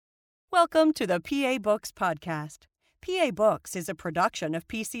Welcome to the PA Books Podcast. PA Books is a production of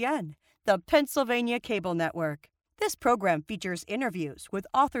PCN, the Pennsylvania Cable Network. This program features interviews with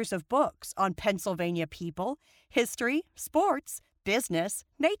authors of books on Pennsylvania people, history, sports, business,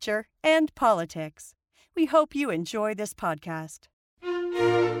 nature, and politics. We hope you enjoy this podcast.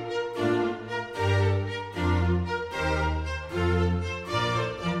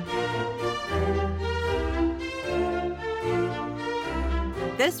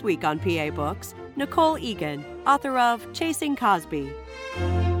 This week on PA Books, Nicole Egan, author of Chasing Cosby.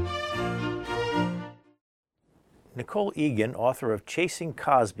 Nicole Egan, author of Chasing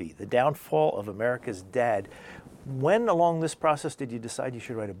Cosby, The Downfall of America's Dad. When along this process did you decide you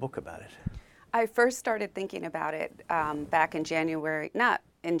should write a book about it? I first started thinking about it back in January, not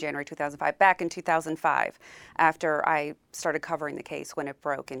in January 2005, back in 2005, after I started covering the case when it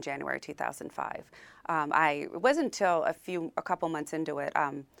broke in January 2005. It wasn't until a couple months into it,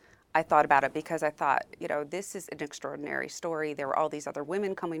 I thought about it because I thought, this is an extraordinary story. There were all these other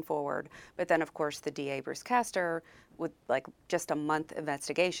women coming forward, but then of course the DA, Bruce Castor, with just a month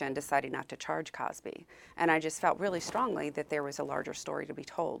investigation, decided not to charge Cosby. And I just felt really strongly that there was a larger story to be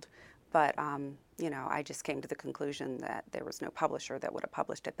told. But, I just came to the conclusion that there was no publisher that would have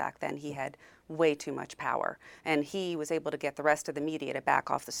published it back then. He had way too much power. And he was able to get the rest of the media to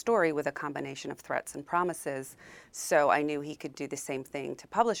back off the story with a combination of threats and promises. So I knew he could do the same thing to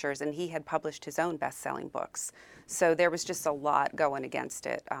publishers. And he had published his own best-selling books. So there was just a lot going against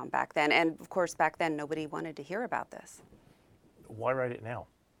it back then. And, of course, back then, nobody wanted to hear about this. Why write it now?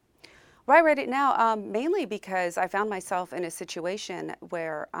 Well, I write it now mainly because I found myself in a situation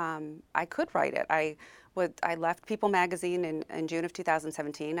where I could write it. I left People magazine in June of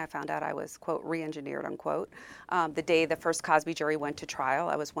 2017. I found out I was, quote, re-engineered, unquote. The day the first Cosby jury went to trial,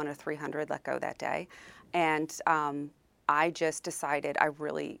 I was one of 300 let go that day. And I just decided I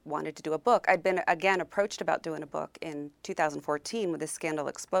really wanted to do a book. I'd been, again, approached about doing a book in 2014 when this scandal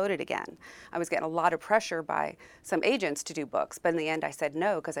exploded again. I was getting a lot of pressure by some agents to do books, but in the end I said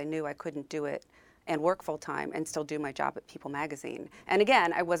no because I knew I couldn't do it and work full-time and still do my job at People magazine. And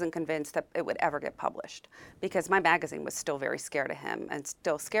again, I wasn't convinced that it would ever get published because my magazine was still very scared of him and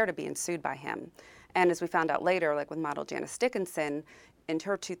still scared of being sued by him. And as we found out later, like with model Janice Dickinson, in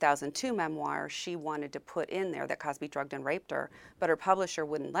her 2002 memoir, she wanted to put in there that Cosby drugged and raped her, but her publisher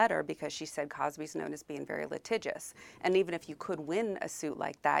wouldn't let her because she said Cosby's known as being very litigious. And even if you could win a suit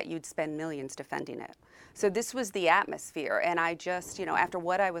like that, you'd spend millions defending it. So this was the atmosphere. And I just, after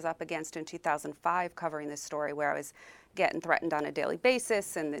what I was up against in 2005 covering this story where I was getting threatened on a daily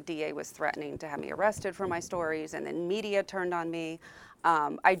basis and the DA was threatening to have me arrested for my stories and then media turned on me,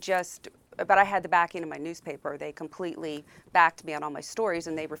 but I had the backing of my newspaper. They completely backed me on all my stories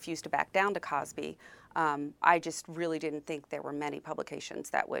and they refused to back down to Cosby. I just really didn't think there were many publications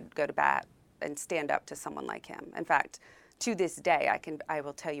that would go to bat and stand up to someone like him. In fact, to this day, I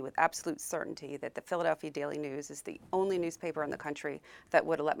will tell you with absolute certainty that the Philadelphia Daily News is the only newspaper in the country that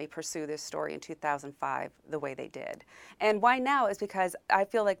would have let me pursue this story in 2005 the way they did. And why now is because I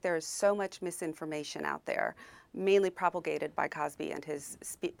feel like there is so much misinformation out there, mainly propagated by Cosby and his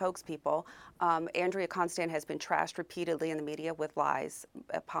spokespeople. Andrea Constand has been trashed repeatedly in the media with lies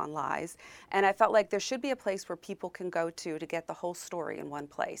upon lies. And I felt like there should be a place where people can go to get the whole story in one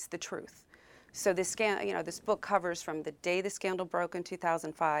place, the truth. So this book covers from the day the scandal broke in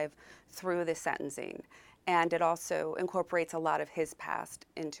 2005 through the sentencing. And it also incorporates a lot of his past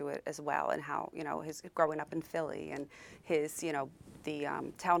into it as well, and how, his growing up in Philly and his, the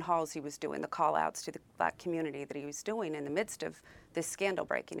town halls he was doing, the call outs to the black community that he was doing in the midst of this scandal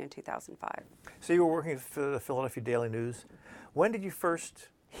breaking in 2005. So you were working for the Philadelphia Daily News. When did you first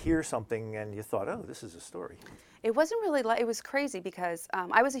hear something and you thought, oh, this is a story? It wasn't really, it was crazy because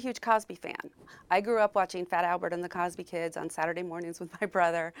I was a huge Cosby fan. I grew up watching Fat Albert and the Cosby Kids on Saturday mornings with my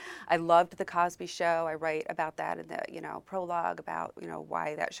brother. I loved the Cosby Show. I write about that in the, prologue about,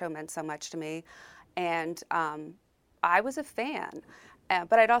 why that show meant so much to me. And I was a fan,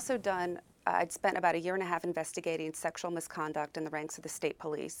 but I'd also I'd spent about 1.5 years investigating sexual misconduct in the ranks of the state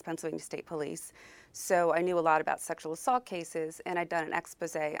police, Pennsylvania State Police. So I knew a lot about sexual assault cases, and I'd done an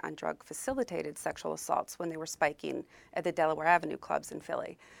expose on drug-facilitated sexual assaults when they were spiking at the Delaware Avenue clubs in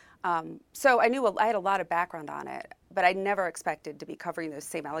Philly. So I knew I had a lot of background on it, but I never expected to be covering those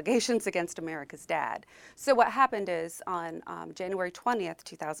same allegations against America's dad. So what happened is on January 20th,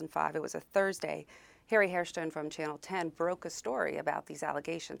 2005, it was a Thursday, Harry Hairston from Channel 10 broke a story about these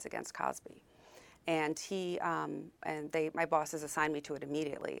allegations against Cosby. And my bosses assigned me to it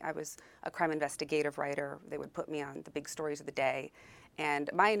immediately. I was a crime investigative writer. They would put me on the big stories of the day. And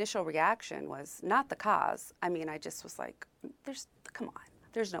my initial reaction was not the cause. I mean, I just was like, come on.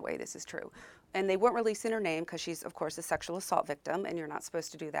 there's no way this is true. And they weren't releasing her name because she's, of course, a sexual assault victim, and you're not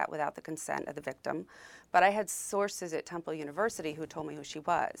supposed to do that without the consent of the victim. But I had sources at Temple University who told me who she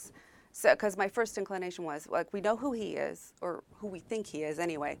was. So, because my first inclination was, like, we know who he is, or who we think he is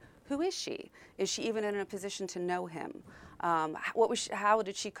anyway. Who is she? Is she even in a position to know him? How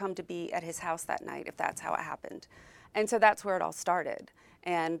did she come to be at his house that night, if that's how it happened? And so that's where it all started.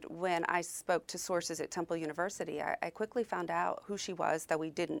 And when I spoke to sources at Temple University, I quickly found out who she was, though we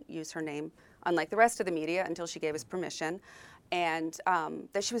didn't use her name, unlike the rest of the media, until she gave us permission, and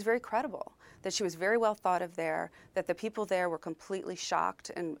that she was very credible, that she was very well thought of there, that the people there were completely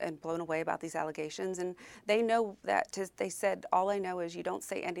shocked and blown away about these allegations. And they know that, they said, all I know is you don't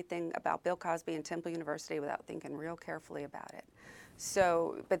say anything about Bill Cosby and Temple University without thinking real carefully about it.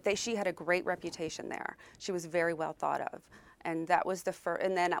 So, but she had a great reputation there. She was very well thought of. And that was the first,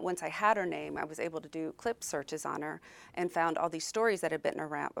 and then once I had her name, I was able to do clip searches on her and found all these stories that had been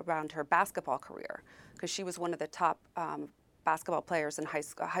around her basketball career, because she was one of the top basketball players in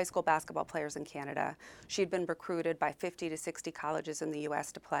high school basketball players in Canada. She'd been recruited by 50 to 60 colleges in the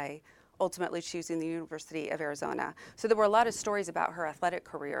U.S. to play, ultimately choosing the University of Arizona. So there were a lot of stories about her athletic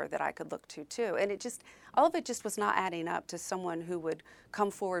career that I could look to too. And all of it just was not adding up to someone who would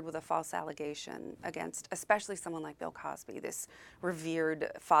come forward with a false allegation against, especially someone like Bill Cosby, this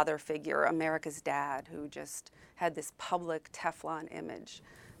revered father figure, America's dad, who just had this public Teflon image.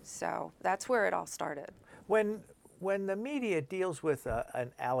 So that's where it all started. When the media deals with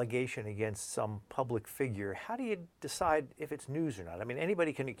an allegation against some public figure, how do you decide if it's news or not? I mean,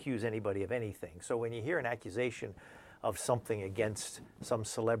 anybody can accuse anybody of anything. So when you hear an accusation of something against some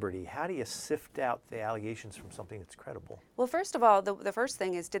celebrity, how do you sift out the allegations from something that's credible? Well, first of all, the first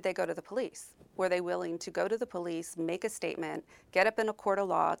thing is, did they go to the police? Were they willing to go to the police, make a statement, get up in a court of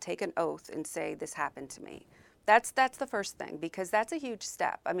law, take an oath, and say, this happened to me? That's the first thing, because that's a huge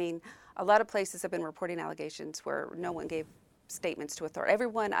step. I mean, a lot of places have been reporting allegations where no one gave statements to authority.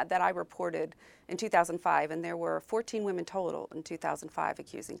 Everyone that I reported in 2005, and there were 14 women total in 2005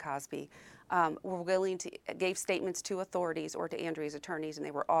 accusing Cosby, gave statements to authorities or to Andrea's attorneys, and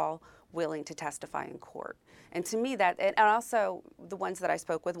they were all willing to testify in court. And to me, and also the ones that I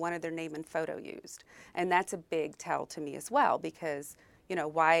spoke with wanted their name and photo used. And that's a big tell to me as well, because,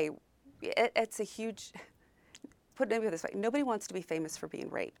 it's a huge... Put it this way, nobody wants to be famous for being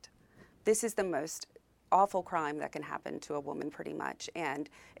raped. This is the most awful crime that can happen to a woman, pretty much, and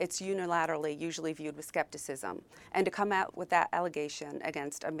it's unilaterally usually viewed with skepticism. And to come out with that allegation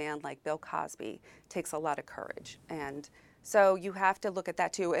against a man like Bill Cosby takes a lot of courage. And so you have to look at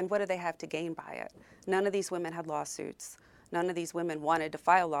that too, and what do they have to gain by it? None of these women had lawsuits. None of these women wanted to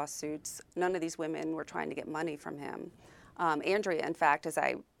file lawsuits. None of these women were trying to get money from him. Andrea, in fact, as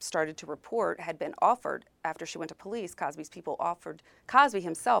I started to report, had been offered, after she went to police, Cosby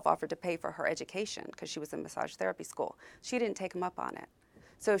himself offered to pay for her education because she was in massage therapy school. She didn't take him up on it.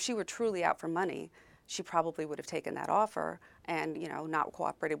 So if she were truly out for money, she probably would have taken that offer and, not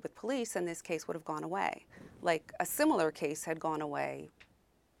cooperated with police, and this case would have gone away. Like a similar case had gone away.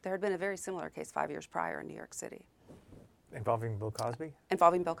 There had been a very similar case 5 years prior in New York City. Involving Bill Cosby?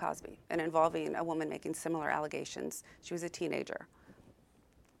 Involving Bill Cosby, and involving a woman making similar allegations. She was a teenager.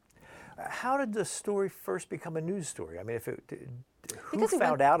 How did the story first become a news story? I mean, who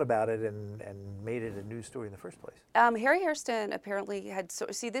found out about it and made it a news story in the first place? Harry Hairston apparently had,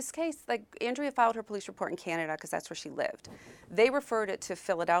 this case, like Andrea filed her police report in Canada because that's where she lived. They referred it to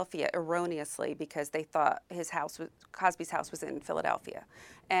Philadelphia erroneously because they thought Cosby's house was in Philadelphia.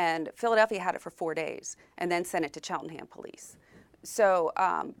 And Philadelphia had it for 4 days and then sent it to Cheltenham police. So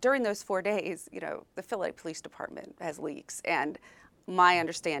during those 4 days, the Philly Police Department has leaks, and my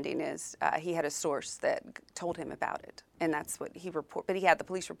understanding is he had a source that told him about it, and that's what he reported. But he had the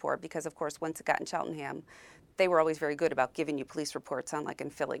police report because, of course, once it got in Cheltenham, they were always very good about giving you police reports, unlike in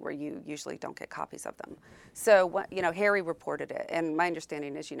Philly, where you usually don't get copies of them. So, Harry reported it, and my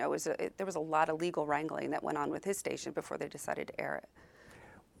understanding is, there was a lot of legal wrangling that went on with his station before they decided to air it.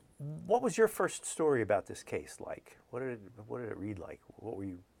 What was your first story about this case like? What did it read like? What were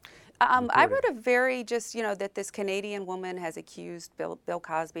you? I wrote a very that this Canadian woman has accused Bill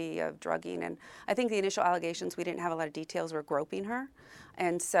Cosby of drugging, and I think the initial allegations, we didn't have a lot of details, were groping her.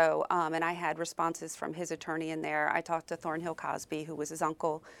 And so, and I had responses from his attorney in there. I talked to Thornhill Cosby, who was his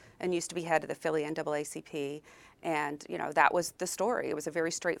uncle and used to be head of the Philly NAACP, and that was the story. It was a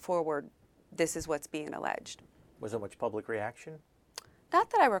very straightforward, this is what's being alleged. Was there much public reaction? Not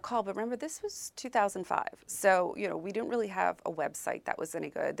that I recall, but remember, this was 2005. So, we didn't really have a website that was any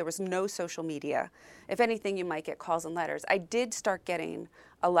good. There was no social media. If anything, you might get calls and letters. I did start getting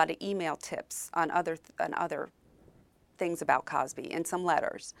a lot of email tips on other things about Cosby in some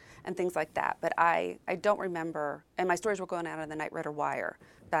letters and things like that. But I don't remember, and my stories were going out on the Knight Ridder Wire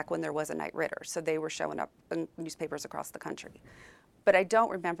back when there was a Knight Ridder, so they were showing up in newspapers across the country. But I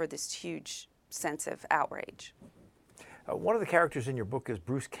don't remember this huge sense of outrage. One of the characters in your book is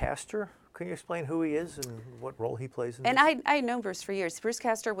Bruce Castor. Can you explain who he is and what role he plays in And this? I had known Bruce for years. Bruce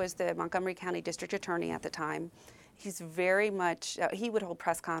Castor was the Montgomery County District Attorney at the time. He's very much, he would hold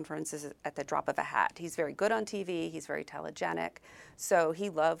press conferences at the drop of a hat. He's very good on TV, he's very telegenic, so he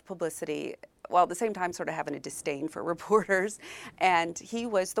loved publicity, while at the same time sort of having a disdain for reporters. And he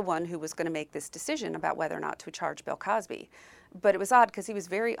was the one who was going to make this decision about whether or not to charge Bill Cosby. But it was odd because he was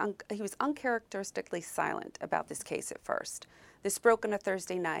he was uncharacteristically silent about this case at first. This broke on a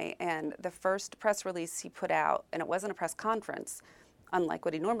Thursday night, and the first press release he put out, and it wasn't a press conference, unlike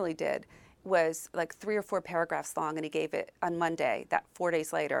what he normally did, was like 3 or 4 paragraphs long, and he gave it on Monday, that 4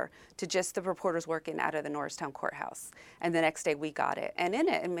 days later, to just the reporters working out of the Norristown courthouse. And the next day we got it. And in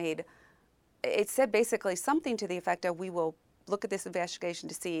it, it said basically something to the effect of, we will look at this investigation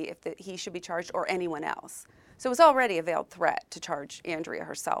to see if he should be charged or anyone else. So it was already a veiled threat to charge Andrea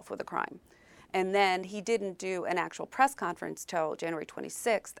herself with a crime. And then he didn't do an actual press conference till January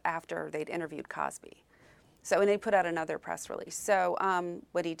 26th after they'd interviewed Cosby. So, and they put out another press release. So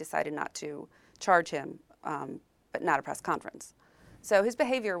when he decided not to charge him, but not a press conference. So his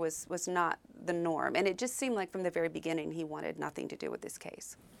behavior was not the norm. And it just seemed like from the very beginning he wanted nothing to do with this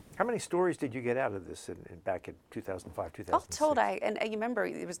case. How many stories did you get out of this back in 2005, 2006? All told, and you remember,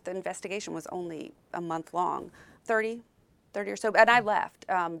 the investigation was only a month long, 30 or so. And I left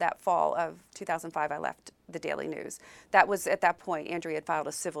that fall of 2005. I left the Daily News. That was, at that point, Andrea had filed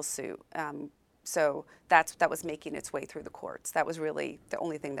a civil suit. So that was making its way through the courts. That was really the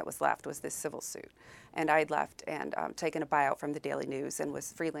only thing that was left, was this civil suit. And I had left and taken a buyout from the Daily News and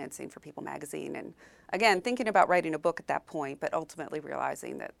was freelancing for People magazine. And again, thinking about writing a book at that point, but ultimately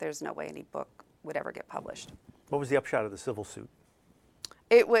realizing that there's no way any book would ever get published. What was the upshot of the civil suit?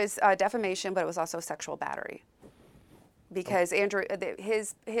 It was defamation, but it was also sexual battery. Because Andrew,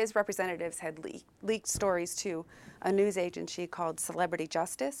 his representatives had leaked stories to a news agency called Celebrity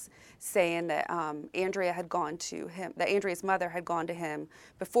Justice, saying that Andrea had gone to him, that Andrea's mother had gone to him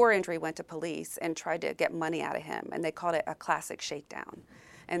before Andrea went to police and tried to get money out of him, and they called it a classic shakedown.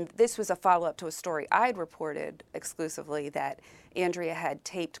 And this was a follow-up to a story I'd reported exclusively, that Andrea had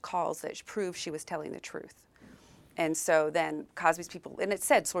taped calls that proved she was telling the truth. And so then Cosby's people, and it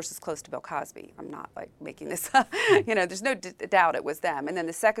said sources close to Bill Cosby. I'm not like making this up. There's no doubt it was them. And then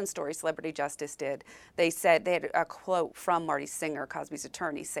the second story Celebrity Justice did, they said they had a quote from Marty Singer, Cosby's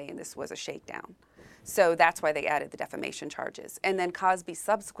attorney, saying this was a shakedown. So that's why they added the defamation charges. And then Cosby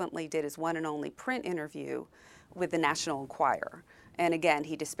subsequently did his one and only print interview with the National Enquirer. And again,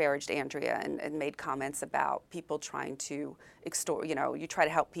 he disparaged Andrea and made comments about people trying to extort, you try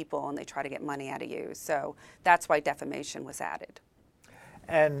to help people and they try to get money out of you. So that's why defamation was added.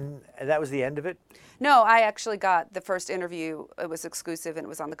 And that was the end of it? No, I actually got the first interview. It was exclusive and it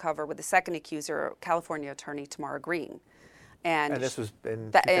was on the cover with the second accuser, California attorney Tamara Green. And this was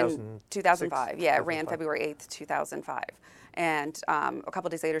in 2005. Yeah, it ran February 8th, 2005. And a couple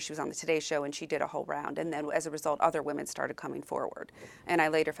of days later, she was on the Today Show, and she did a whole round. And then, as a result, other women started coming forward. And I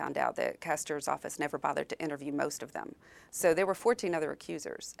later found out that Castor's office never bothered to interview most of them. So there were 14 other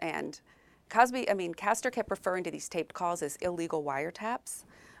accusers. And Castor kept referring to these taped calls as illegal wiretaps.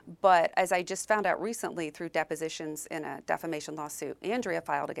 But as I just found out recently through depositions in a defamation lawsuit Andrea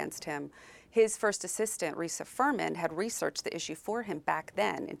filed against him, his first assistant, Risa Furman, had researched the issue for him back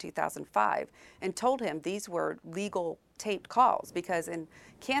then in 2005 and told him these were legal taped calls because in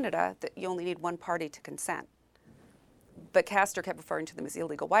Canada you only need one party to consent. But Castor kept referring to them as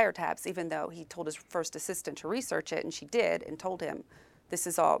illegal wiretaps, even though he told his first assistant to research it, and she did, and told him this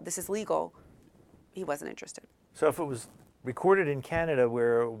is legal. He wasn't interested. So if it was recorded in Canada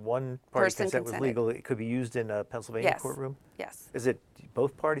where one party's consent was consented. legal, it could be used in a Pennsylvania Yes. courtroom? Yes. Is it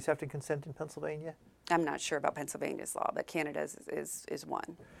both parties have to consent in Pennsylvania? I'm not sure about Pennsylvania's law, but Canada's is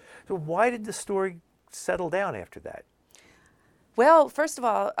one. So why did the story settle down after that? Well, first of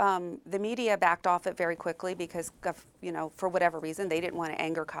all, the media backed off it very quickly because, for whatever reason, they didn't want to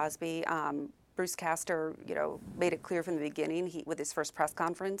anger Cosby. Bruce Castor, made it clear from the beginning, with his first press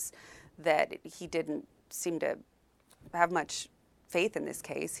conference, that he didn't seem to have much faith in this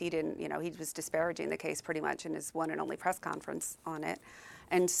case. He didn't, he was disparaging the case pretty much in his one and only press conference on it.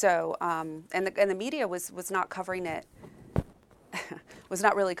 And so, and the media was not covering it was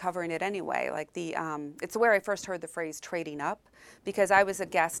not really covering it anyway. Like it's where I first heard the phrase trading up, because I was a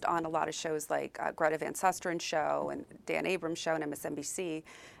guest on a lot of shows like Greta Van Susteren show and Dan Abrams show and MSNBC,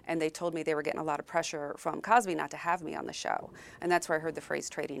 and they told me they were getting a lot of pressure from Cosby not to have me on the show. And that's where I heard the phrase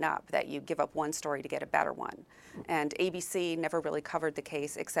trading up, that you give up one story to get a better one. And ABC never really covered the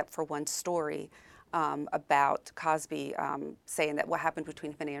case except for one story about Cosby saying that what happened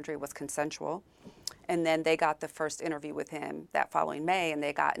between him and Andrea was consensual. And then they got the first interview with him that following May, and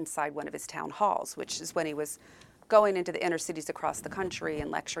they got inside one of his town halls, which is when he was going into the inner cities across the country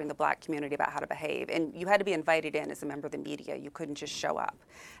and lecturing the black community about how to behave. And you had to be invited in as a member of the media. You couldn't just show up.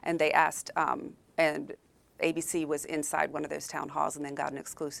 And they asked, and ABC was inside one of those town halls and then got an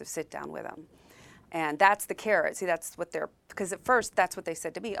exclusive sit down with him. And that's the carrot. See, that's what because at first that's what they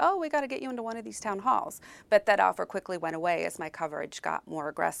said to me, oh, we got to get you into one of these town halls. But that offer quickly went away as my coverage got more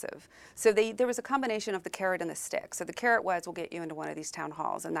aggressive. So there was a combination of the carrot and the stick. So the carrot was, we'll get you into one of these town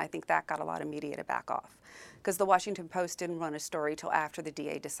halls. And I think that got a lot of media to back off. Because the Washington Post didn't run a story till after the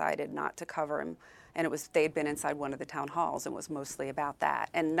DA decided not to cover him. And they'd been inside one of the town halls and it was mostly about that.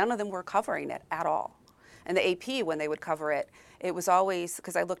 And none of them were covering it at all. And the AP, when they would cover it, it was always,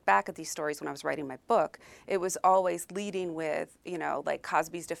 because I looked back at these stories when I was writing my book, it was always leading with, like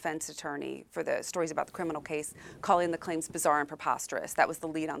Cosby's defense attorney for the stories about the criminal case, calling the claims bizarre and preposterous. That was the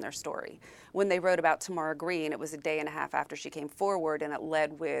lead on their story. When they wrote about Tamara Green, it was a day and a half after she came forward, and it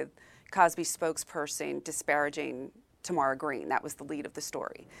led with Cosby's spokesperson disparaging Tamara Green. That was the lead of the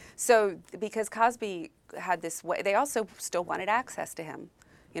story. So because Cosby had this way, they also still wanted access to him.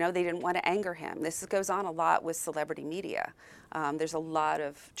 They didn't want to anger him. This goes on a lot with celebrity media. There's a lot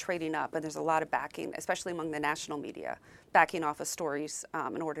of trading up, and there's a lot of backing, especially among the national media, backing off of stories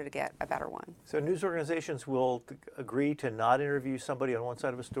in order to get a better one. So news organizations will agree to not interview somebody on one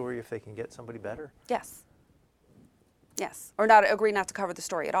side of a story if they can get somebody better? Yes. Yes. Or not agree not to cover the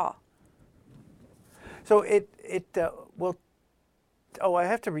story at all. So I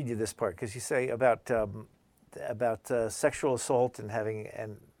have to read you this part, because you say about sexual assault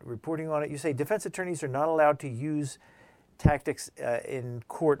and reporting on it. You say defense attorneys are not allowed to use tactics in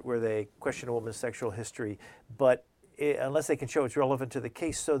court where they question a woman's sexual history, but unless they can show it's relevant to the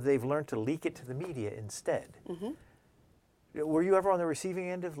case, so they've learned to leak it to the media instead. Mm-hmm. Were you ever on the receiving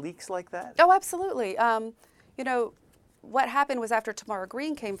end of leaks like that? Oh, absolutely. What happened was after Tamara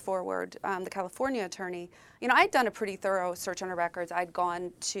Green came forward, the California attorney, I'd done a pretty thorough search on her records. I'd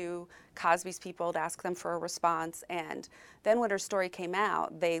gone to Cosby's people to ask them for a response. And then when her story came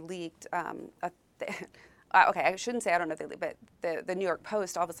out, they leaked, okay, I shouldn't say I don't know if they leaked, but the New York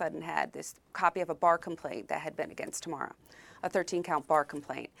Post all of a sudden had this copy of a bar complaint that had been against Tamara, a 13-count bar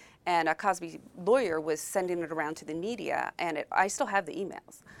complaint. And a Cosby lawyer was sending it around to the media, and I still have the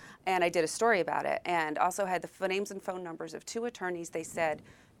emails. And I did a story about it, and also had the names and phone numbers of 2 attorneys they said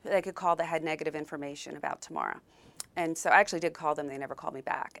they could call that had negative information about Tamara. And so I actually did call them. They never called me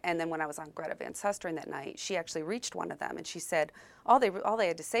back. And then when I was on Greta Van Susteren that night, she actually reached one of them, and she said all they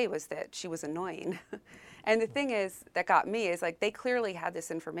had to say was that she was annoying. And the thing is that got me is like they clearly had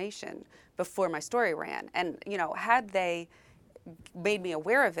this information before my story ran. And had they made me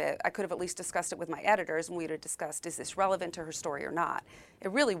aware of it, I could have at least discussed it with my editors, and we'd have discussed, is this relevant to her story or not?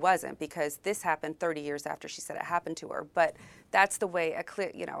 It really wasn't, because this happened 30 years after she said it happened to her. But that's the way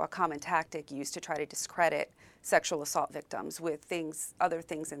a common tactic used to try to discredit sexual assault victims with other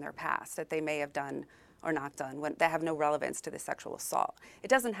things in their past that they may have done or not done that have no relevance to the sexual assault. It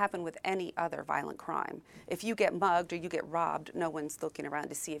doesn't happen with any other violent crime. If you get mugged or you get robbed, no one's looking around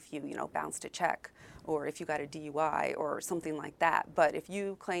to see if you, bounced a check or if you got a DUI or something like that. But if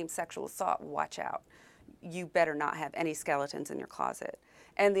you claim sexual assault, watch out. You better not have any skeletons in your closet.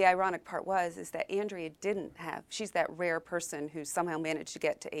 And the ironic part is that Andrea she's that rare person who somehow managed to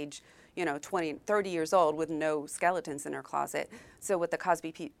get to age 20, 30 years old with no skeletons in her closet. So what the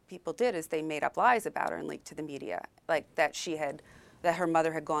Cosby people did is they made up lies about her and leaked to the media, like that her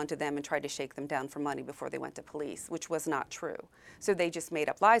mother had gone to them and tried to shake them down for money before they went to police, which was not true. So they just made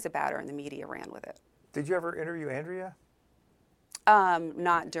up lies about her and the media ran with it. Did you ever interview Andrea?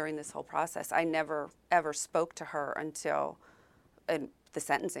 Not during this whole process. I never ever spoke to her until the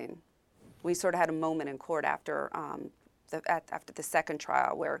sentencing. We sort of had a moment in court after the second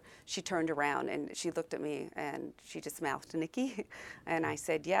trial where she turned around and she looked at me and she just mouthed, "Nikki?" And I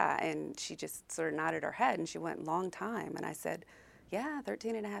said, "Yeah." And she just sort of nodded her head and she went, "Long time." And I said, "Yeah,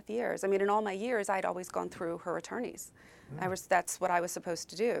 13 and a half years. I mean, in all my years, I'd always gone through her attorneys. That's what I was supposed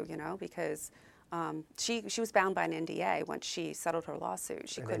to do, because she was bound by an NDA once she settled her lawsuit.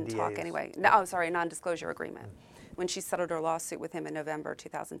 She couldn't talk anyway. A non-disclosure agreement. When she settled her lawsuit with him in November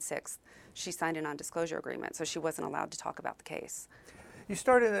 2006, she signed a non-disclosure agreement, so she wasn't allowed to talk about the case. You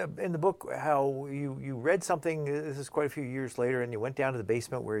start in the book how you read something, this is quite a few years later, and you went down to the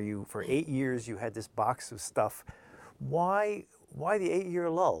basement where for 8 years, you had this box of stuff. Why the 8-year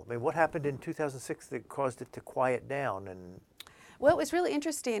lull? I mean, what happened in 2006 that caused it to quiet down? Well, it was really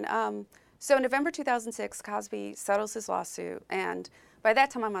interesting. So in November 2006, Cosby settles his lawsuit, and by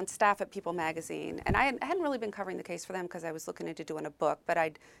that time I'm on staff at People magazine, and I hadn't really been covering the case for them because I was looking into doing a book, but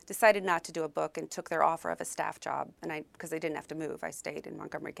I decided not to do a book and took their offer of a staff job, and because they didn't have to move, I stayed in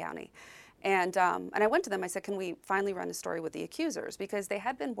Montgomery County. And I went to them, I said, can we finally run a story with the accusers? Because they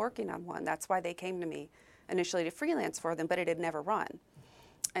had been working on one. That's why they came to me initially to freelance for them, but it had never run.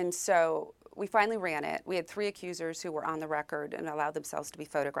 And so we finally ran it. We had 3 accusers who were on the record and allowed themselves to be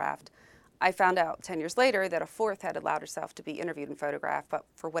photographed. I found out 10 years later that a 4th had allowed herself to be interviewed and photographed, but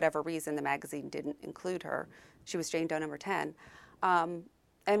for whatever reason, the magazine didn't include her. She was Jane Doe number 10. And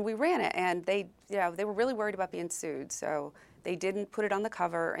we ran it, and they were really worried about being sued, so they didn't put it on the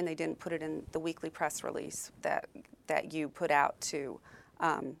cover, and they didn't put it in the weekly press release that you put out to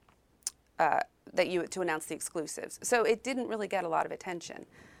announce the exclusives. So it didn't really get a lot of attention.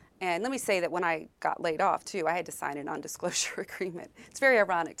 And let me say that when I got laid off, too, I had to sign a non-disclosure agreement. It's very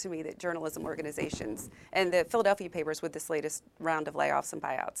ironic to me that journalism organizations and the Philadelphia papers with this latest round of layoffs and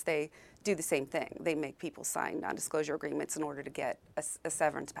buyouts, they do the same thing. They make people sign non-disclosure agreements in order to get a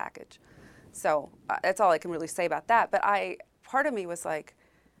severance package. So that's all I can really say about that. But part of me was like,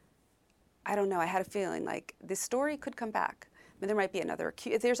 I don't know, I had a feeling like this story could come back. I mean, there might be another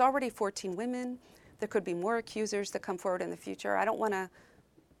there's already 14 women. There could be more accusers that come forward in the future.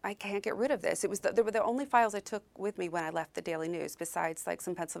 I can't get rid of this. They were the only files I took with me when I left the Daily News, besides like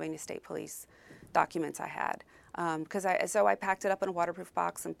some Pennsylvania State Police documents I had. So I packed it up in a waterproof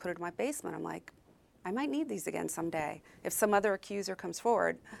box and put it in my basement. I'm like, I might need these again someday. If some other accuser comes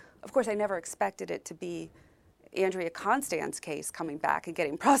forward, of course I never expected it to be Andrea Constand's case coming back and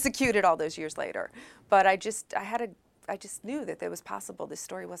getting prosecuted all those years later. But I just knew that it was possible this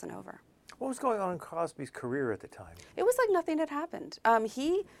story wasn't over. What was going on in Cosby's career at the time? It was like nothing had happened.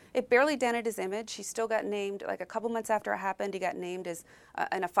 It barely dented his image. He still got named, like a couple months after it happened, he got named as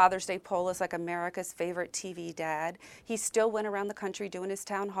in a Father's Day poll as like America's favorite TV dad. He still went around the country doing his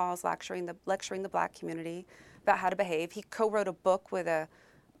town halls, lecturing the black community about how to behave. He co-wrote a book with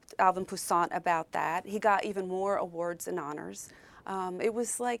Alvin Poussant about that. He got even more awards and honors. It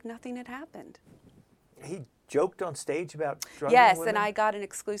was like nothing had happened. He joked on stage about drugging Yes, women? and I got an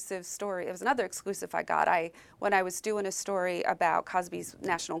exclusive story. It was another exclusive I got. When I was doing a story about Cosby's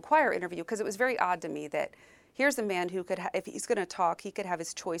National Enquirer interview, because it was very odd to me that here's a man who could, if he's going to talk, he could have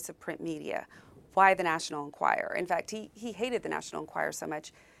his choice of print media. Why the National Enquirer? In fact, he hated the National Enquirer so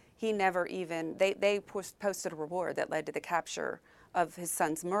much, he never even, they posted a reward that led to the capture of his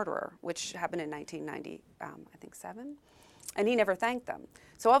son's murderer, which happened in 1997. And he never thanked them.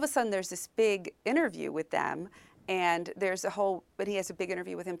 So all of a sudden there's this big interview with them, and but he has a big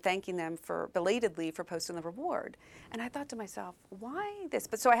interview with him thanking them belatedly for posting the reward. And I thought to myself, why this?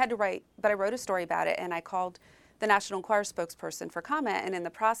 But I wrote a story about it, and I called the National Enquirer spokesperson for comment, and in the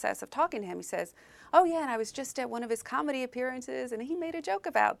process of talking to him, he says, oh yeah, and I was just at one of his comedy appearances, and he made a joke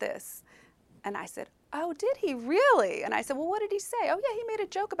about this. And I said, oh, did he really? And I said, well, what did he say? Oh, yeah, he made a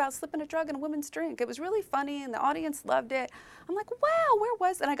joke about slipping a drug in a woman's drink. It was really funny, and the audience loved it. I'm like, wow, where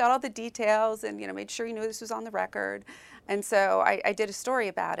was? And I got all the details, and made sure he knew this was on the record. And so I did a story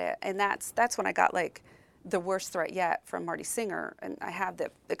about it, and that's when I got like the worst threat yet from Marty Singer. And I have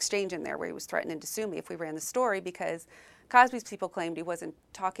the exchange in there where he was threatening to sue me if we ran the story, because Cosby's people claimed he wasn't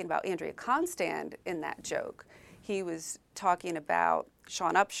talking about Andrea Constand in that joke. He was talking about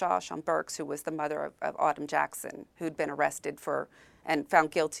Sean Burks, who was the mother of Autumn Jackson, who'd been arrested and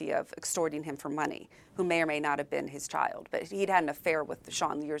found guilty of extorting him for money, who may or may not have been his child. But he'd had an affair with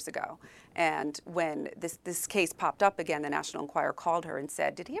Sean years ago. And when this case popped up again, the National Enquirer called her and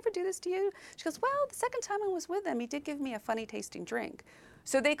said, did he ever do this to you? She goes, well, the second time I was with him, he did give me a funny tasting drink.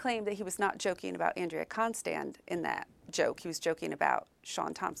 So they claimed that he was not joking about Andrea Constand in that joke. He was joking about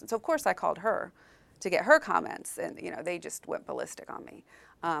Sean Thompson. So of course I called her to get her comments, and they just went ballistic on me.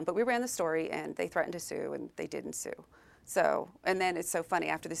 But we ran the story, and they threatened to sue, and they didn't sue. So, and then it's so funny,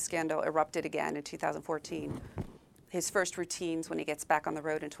 after this scandal erupted again in 2014, his first routines when he gets back on the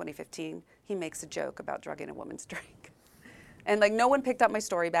road in 2015, he makes a joke about drugging a woman's drink. And like no one picked up my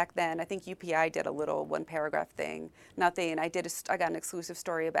story back then. I think UPI did a little 1-paragraph thing, nothing. I got an exclusive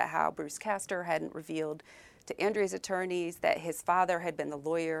story about how Bruce Castor hadn't revealed to Andrea's attorneys that his father had been the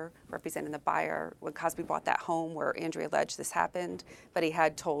lawyer representing the buyer when Cosby bought that home where Andrea alleged this happened, but he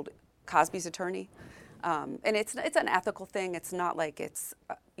had told Cosby's attorney. And it's an ethical thing. It's not like it's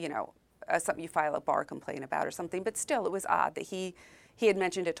something you file a bar complaint about or something, but still it was odd that he he had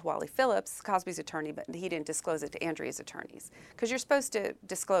mentioned it to Wally Phillips, Cosby's attorney, but he didn't disclose it to Andrea's attorneys. Because you're supposed to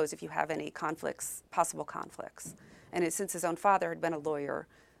disclose if you have any conflicts, possible conflicts. And since his own father had been a lawyer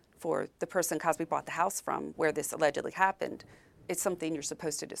for the person Cosby bought the house from, where this allegedly happened, it's something you're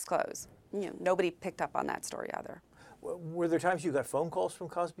supposed to disclose. Nobody picked up on that story either. Were there times you got phone calls from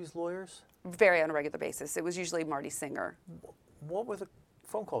Cosby's lawyers? Very on a regular basis. It was usually Marty Singer. What were the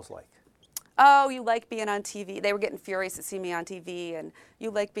phone calls like? Oh, you like being on TV. They were getting furious to see me on TV, and you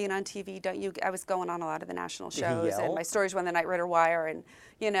like being on TV, don't you? I was going on a lot of the national shows, and my stories were on the Knight Ridder Wire, and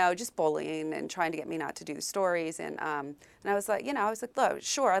just bullying and trying to get me not to do the stories. And I was like, look,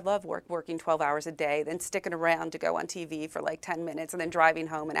 sure, I love working 12 hours a day, then sticking around to go on TV for like 10 minutes, and then driving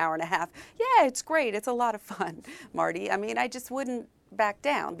home an hour and a half. Yeah, it's great. It's a lot of fun, Marty. I mean, I just wouldn't back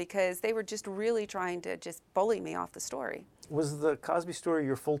down because they were just really trying to just bully me off the story. Was the Cosby story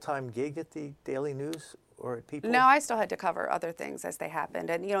your full-time gig at the Daily News or at People? No, I still had to cover other things as they happened.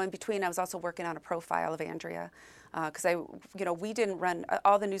 And, in between, I was also working on a profile of Andrea because we didn't run, a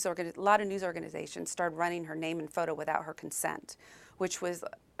lot of news organizations started running her name and photo without her consent, which was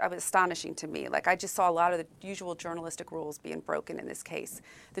astonishing to me. Like, I just saw a lot of the usual journalistic rules being broken in this case.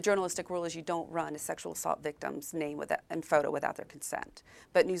 The journalistic rule is you don't run a sexual assault victim's name and photo without their consent.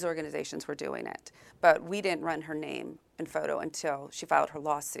 But news organizations were doing it. But we didn't run her name and photo until she filed her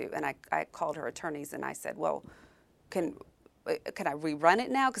lawsuit. And I called her attorneys and I said, well, can I rerun it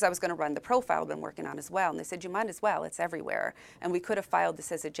now? Because I was going to run the profile I've been working on as well. And they said, you might as well. It's everywhere. And we could have filed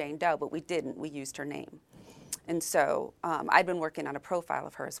this as a Jane Doe, but we didn't. We used her name. And so I'd been working on a profile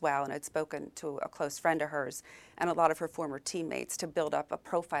of her as well, and I'd spoken to a close friend of hers and a lot of her former teammates to build up a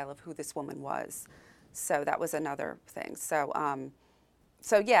profile of who this woman was. So that was another thing. So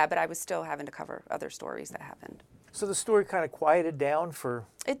yeah, but I was still having to cover other stories that happened. So the story kind of quieted down for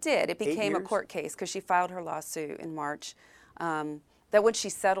It did. It became 8 a years? court case because she filed her lawsuit in March. That when she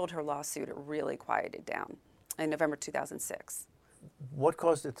settled her lawsuit, it really quieted down in November 2006. What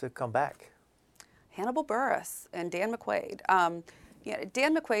caused it to come back? Hannibal Buress and Dan McQuaid.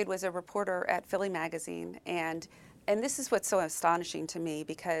 Dan McQuaid was a reporter at Philly Magazine, and this is what's so astonishing to me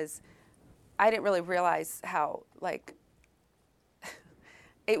because I didn't really realize how,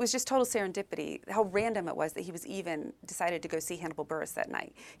 it was just total serendipity, how random it was that he was even decided to go see Hannibal Buress that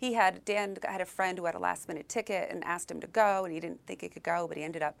night. Dan had a friend who had a last-minute ticket and asked him to go, and he didn't think he could go, but he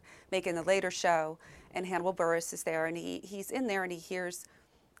ended up making the later show, and Hannibal Buress is there, and he's in there, and he hears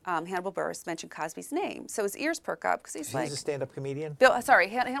Hannibal Buress mention Cosby's name. So his ears perk up because he's a stand-up comedian?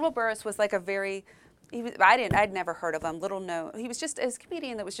 Hannibal Buress was like I'd never heard of him, little known. He was just a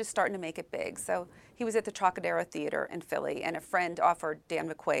comedian that was just starting to make it big. So he was at the Trocadero Theater in Philly, and a friend offered Dan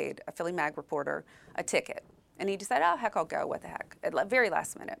McQuaid, a Philly Mag reporter, a ticket. And he decided, oh, heck, I'll go, what the heck, at very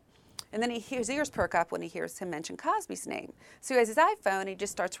last minute. And then his ears perk up when he hears him mention Cosby's name. So he has his iPhone, and he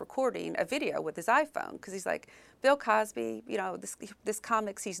just starts recording a video with his iPhone, because he's like, Bill Cosby, this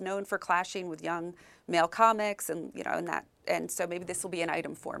comics, he's known for clashing with young male comics, and so maybe this will be an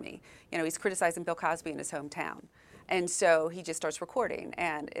item for me. He's criticizing Bill Cosby in his hometown. And so he just starts recording,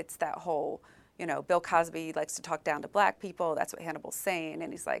 and it's that whole, Bill Cosby likes to talk down to black people. That's what Hannibal's saying.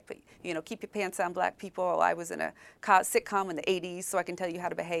 And he's like, but, keep your pants on, black people. I was in a sitcom in the 80s, so I can tell you how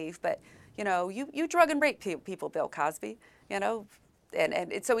to behave. But, you drug and rape people, Bill Cosby,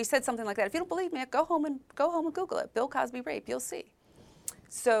 And so he said something like that. If you don't believe me, go home and Google it. Bill Cosby rape, you'll see.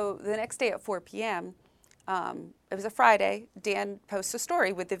 So the next day at 4 p.m., it was a Friday, Dan posts a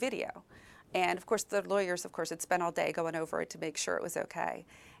story with the video. And of course, the lawyers, had spent all day going over it to make sure it was okay.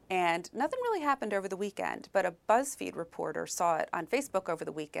 And nothing really happened over the weekend, but a BuzzFeed reporter saw it on Facebook over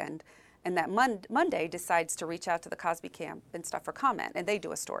the weekend, and that Monday decides to reach out to the Cosby camp and stuff for comment, and they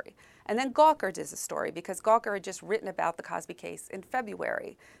do a story. And then Gawker does a story, because Gawker had just written about the Cosby case in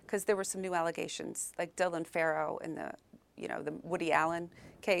February, because there were some new allegations, like Dylan Farrow and the Woody Allen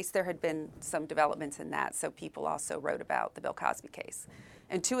case. There had been some developments in that, so people also wrote about the Bill Cosby case.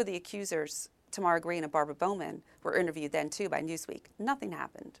 And two of the accusers, Tamara Green and Barbara Bowman, were interviewed then too by Newsweek. Nothing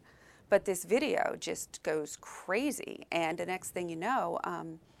happened. But this video just goes crazy, and the next thing you know,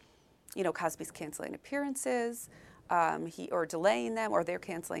 Cosby's canceling appearances, or delaying them, or they're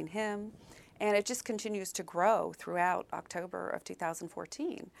canceling him. And it just continues to grow throughout October of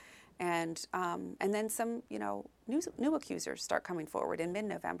 2014. And then some, new accusers start coming forward in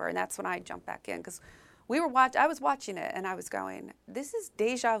mid-November, and that's when I jump back in, because I was watching it and I was going, this is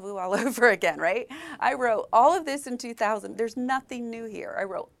deja vu all over again, right? I wrote all of this in 2000. There's nothing new here. I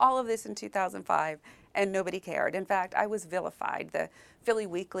wrote all of this in 2005 and nobody cared. In fact, I was vilified. The Philly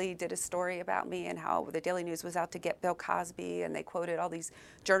Weekly did a story about me and how the Daily News was out to get Bill Cosby, and they quoted all these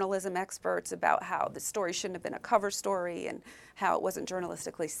journalism experts about how the story shouldn't have been a cover story and how it wasn't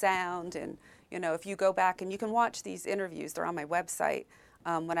journalistically sound. And, you know, if you go back and you can watch these interviews, they're on my website.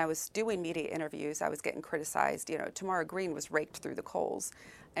 When I was doing media interviews, I was getting criticized. You know, Tamara Green was raked through the coals.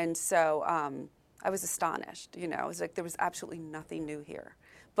 And so I was astonished. You know, it was like there was absolutely nothing new here.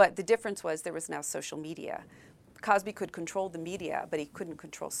 But the difference was there was now social media. Cosby could control the media, but he couldn't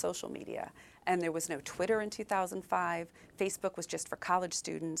control social media. And there was no Twitter in 2005. Facebook was just for college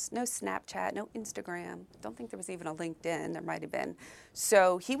students. No Snapchat, no Instagram. Don't think there was even a LinkedIn. There might have been.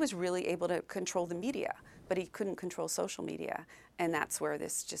 So he was really able to control the media, but he couldn't control social media. And that's where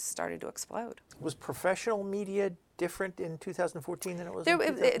this just started to explode. Was professional media different in 2014 than it was in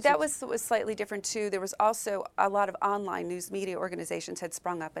 2006? That was slightly different too. There was also a lot of online news media organizations had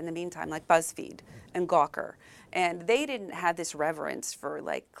sprung up in the meantime, like BuzzFeed and Gawker. And they didn't have this reverence for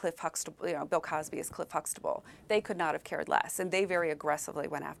like Cliff Huxtable, you know, Bill Cosby as Cliff Huxtable. They could not have cared less, and they very aggressively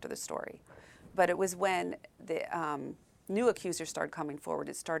went after the story. But it was when the new accusers started coming forward,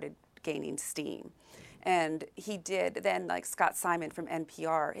 it started gaining steam. And he did, then like Scott Simon from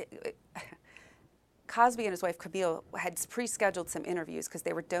NPR, Cosby and his wife Camille had pre-scheduled some interviews because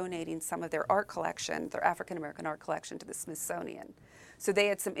they were donating some of their art collection, their African-American art collection, to the Smithsonian. So they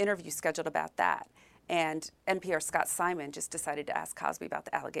had some interviews scheduled about that. And NPR Scott Simon just decided to ask Cosby about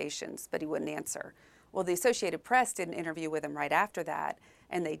the allegations, but he wouldn't answer. Well, the Associated Press did an interview with him right after that,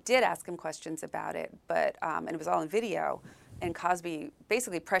 and they did ask him questions about it, but and it was all in video. And Cosby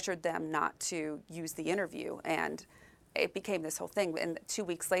basically pressured them not to use the interview, and it became this whole thing. And 2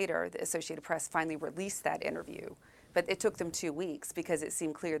 weeks later, the Associated Press finally released that interview. But it took them 2 weeks because it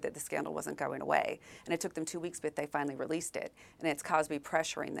seemed clear that the scandal wasn't going away. And it took them 2 weeks, but they finally released it. And it's Cosby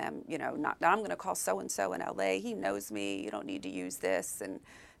pressuring them, you know, not I'm going to call so-and-so in LA. He knows me. You don't need to use this. And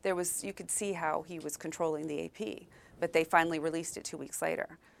there was, you could see how he was controlling the AP. But they finally released it 2 weeks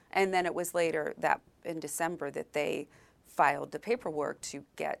later. And then it was later that in December that they filed the paperwork to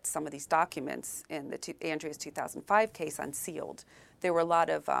get some of these documents in the Andrea's 2005 case unsealed. There were a lot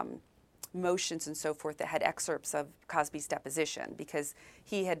of motions and so forth that had excerpts of Cosby's deposition because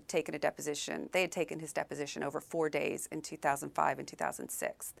he had taken a deposition. They had taken his deposition over 4 days in 2005 and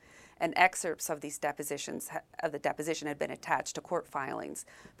 2006. And excerpts of these depositions, of the deposition had been attached to court filings,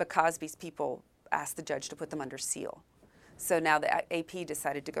 but Cosby's people asked the judge to put them under seal. So now the AP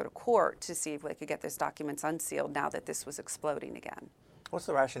decided to go to court to see if they could get those documents unsealed now that this was exploding again. What's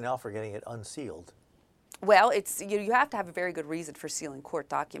the rationale for getting it unsealed? Well, it's you have to have a very good reason for sealing court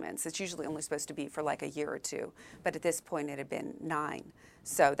documents. It's usually only supposed to be for like a year or two, but at this point it had been 9.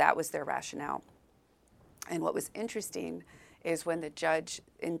 So that was their rationale. And what was interesting is when the judge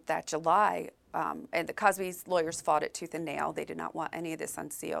in that July, and the Cosby's lawyers fought it tooth and nail. They did not want any of this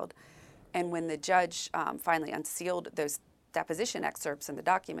unsealed. And when the judge finally unsealed those deposition excerpts and the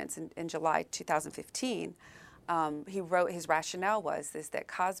documents in July 2015, he wrote his rationale was that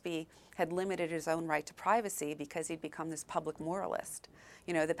Cosby had limited his own right to privacy because he'd become this public moralist.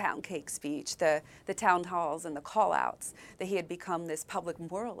 You know, the pound cake speech, the town halls and the call-outs, that he had become this public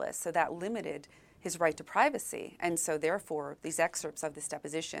moralist, so that limited his right to privacy. And so therefore, these excerpts of this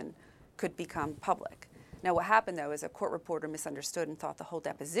deposition could become public. Now, what happened, though, is a court reporter misunderstood and thought the whole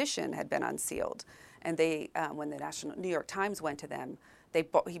deposition had been unsealed. And they, when the New York Times went to them, they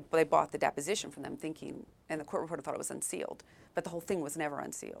bought the deposition from them thinking, and the court reporter thought it was unsealed. But the whole thing was never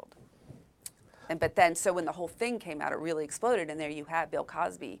unsealed. But then, so when the whole thing came out, it really exploded. And there you have Bill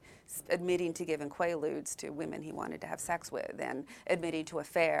Cosby admitting to giving quaaludes to women he wanted to have sex with and admitting to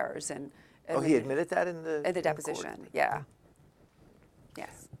affairs. And he admitted that in the deposition, court? Yeah.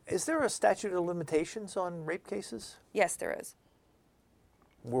 Yes. Is there a statute of limitations on rape cases? Yes, there is.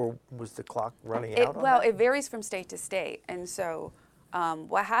 Was the clock running out on Well, that? it varies from state to state. And so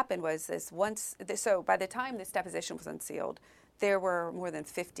what happened was so by the time this deposition was unsealed, there were more than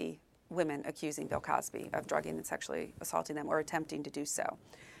 50 women accusing Bill Cosby of drugging and sexually assaulting them or attempting to do so.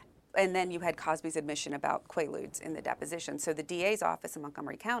 And then you had Cosby's admission about quaaludes in the deposition. So the DA's office in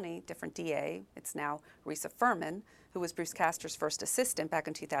Montgomery County, different DA, it's now Risa Furman, who was Bruce Castor's first assistant back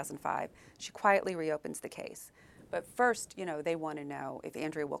in 2005. She quietly reopens the case. But first, you know, they want to know if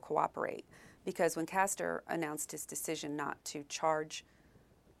Andrea will cooperate. Because when Castor announced his decision not to charge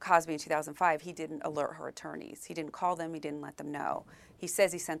Cosby in 2005, he didn't alert her attorneys. He didn't call them, he didn't let them know. He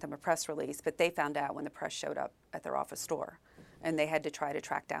says he sent them a press release, but they found out when the press showed up at their office door. and they had to try to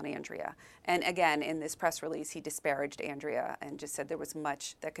track down Andrea. And again, in this press release, he disparaged Andrea and just said there was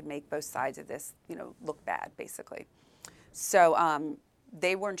much that could make both sides of this, look bad, basically. So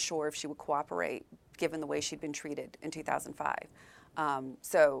they weren't sure if she would cooperate, given the way she'd been treated in 2005.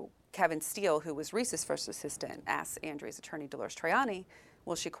 So Kevin Steele, who was Reese's first assistant, asked Andrea's attorney, Dolores Troiani,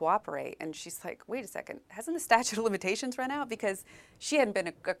 will she cooperate? And she's like, wait a second, hasn't the statute of limitations run out? Because she hadn't been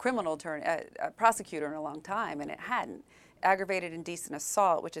a criminal attorney, a prosecutor in a long time, and it hadn't. Aggravated indecent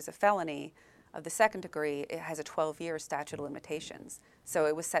assault, which is a felony of the second degree, it has a 12-year statute of limitations. So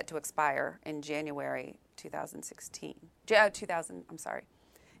it was set to expire in January 2016.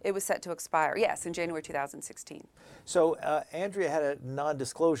 It was set to expire, yes, in January 2016. So Andrea had a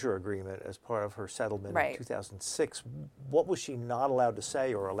non-disclosure agreement as part of her settlement Right. in 2006. What was she not allowed to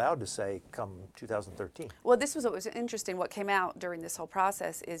say or allowed to say come 2013? Well, this was what was interesting. What came out during this whole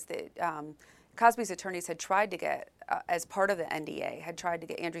process is that Cosby's attorneys had tried to get, as part of the NDA, had tried to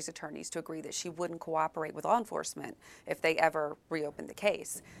get Andrea's attorneys to agree that she wouldn't cooperate with law enforcement if they ever reopened the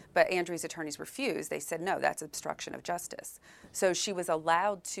case. But Andrea's attorneys refused. They said, no, that's obstruction of justice. So she was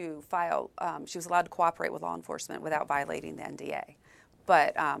allowed to cooperate with law enforcement without violating the NDA.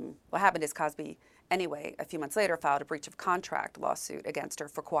 But what happened is Cosby, anyway, a few months later, filed a breach of contract lawsuit against her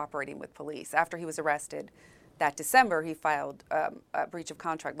for cooperating with police. After he was arrested that December, he filed a breach of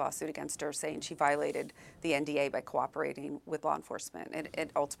contract lawsuit against her, saying she violated the NDA by cooperating with law enforcement. And it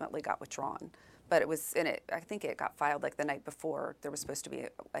ultimately got withdrawn. But I think it got filed like the night before there was supposed to be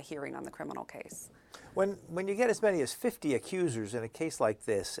a hearing on the criminal case. When you get as many as 50 accusers in a case like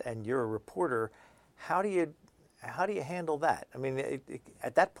this, and you're a reporter, how do you handle that? I mean,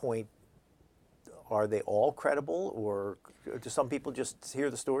 at that point, are they all credible, or do some people just hear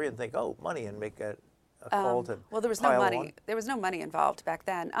the story and think, oh, money, and make a call to well, there was no pile money. on? There was no money involved back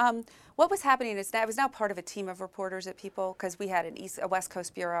then. What was happening is that I was now part of a team of reporters at People, because we had a West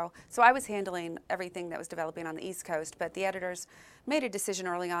Coast bureau. So I was handling everything that was developing on the East Coast. But the editors made a decision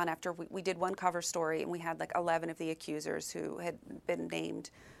early on after we did one cover story, and we had like 11 of the accusers who had been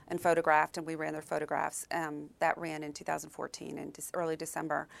named and photographed, and we ran their photographs. That ran in 2014 in early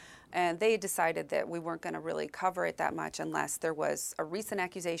December. And they decided that we weren't going to really cover it that much unless there was a recent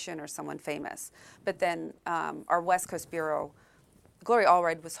accusation or someone famous. But then our West Coast bureau, Gloria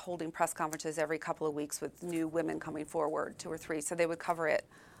Allred, was holding press conferences every couple of weeks with new women coming forward, 2 or 3. So they would cover it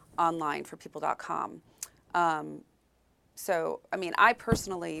online for people.com. So, I mean, I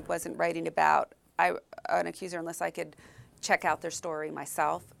personally wasn't writing about an accuser unless I could check out their story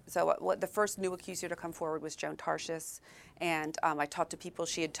myself. So the first new accuser to come forward was Joan Tarshis, and I talked to people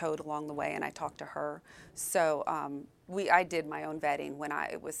she had towed along the way, and I talked to her. So I did my own vetting when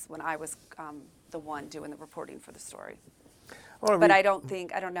I was the one doing the reporting for the story. But I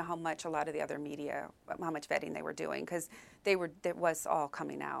don't know how much a lot of the other media, how much vetting they were doing, because it was all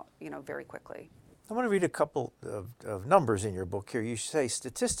coming out, very quickly. I want to read a couple of numbers in your book here. You say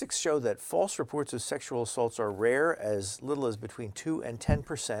statistics show that false reports of sexual assaults are rare, as little as between 2 and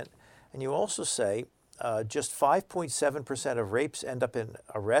 10%. And you also say just 5.7% of rapes end up in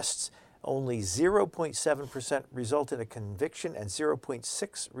arrests, only 0.7% result in a conviction, and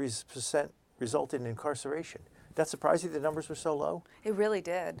 0.6% result in incarceration. Did that surprise you the numbers were so low? It really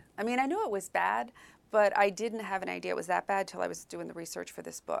did. I mean, I knew it was bad, but I didn't have an idea it was that bad till I was doing the research for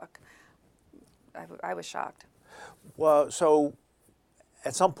this book. I was shocked. Well, so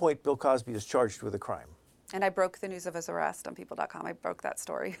at some point, Bill Cosby is charged with a crime. And I broke the news of his arrest on People.com. I broke that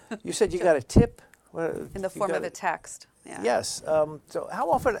story. You said you got a tip? In the form of a text. Yeah. Yes. So how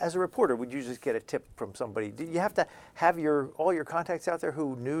often, as a reporter, would you just get a tip from somebody? Did you have to have all your contacts out there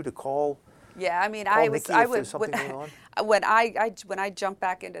who knew to call? Yeah, I mean, when I jumped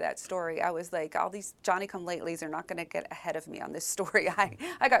back into that story, I was like, all these Johnny-come-latelys are not going to get ahead of me on this story. I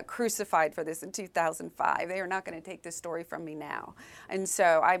got crucified for this in 2005. They are not going to take this story from me now. And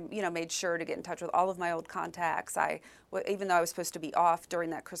so I, made sure to get in touch with all of my old contacts. Even though I was supposed to be off during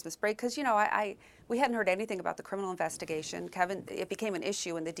that Christmas break, because we hadn't heard anything about the criminal investigation. It became an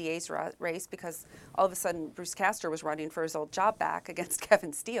issue in the DA's race because all of a sudden Bruce Castor was running for his old job back against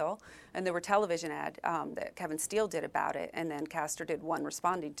Kevin Steele, and there were television ad that Kevin Steele did about it, and then Castor did one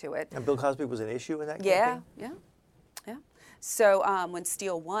responding to it. And Bill Cosby was an issue in that campaign? Yeah. So when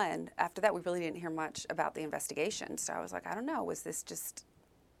Steele won, after that we really didn't hear much about the investigation. So I was like, I don't know, was this just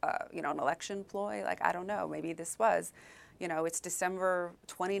an election ploy? Like, I don't know, maybe this was. It's December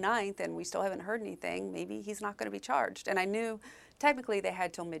 29th and we still haven't heard anything. Maybe he's not going to be charged. And I knew technically they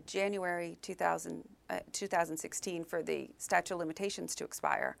had till mid-January 2016 for the statute of limitations to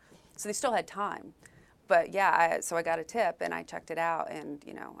expire. So they still had time. But yeah, so I got a tip and I checked it out, and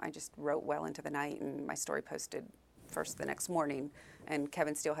I just wrote well into the night, and my story posted first the next morning, and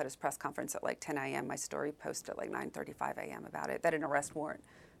Kevin Steele had his press conference at like 10 a.m. My story posted at like 9:35 a.m. about it, that an arrest warrant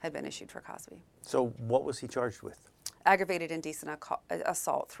had been issued for Cosby. So what was he charged with? Aggravated indecent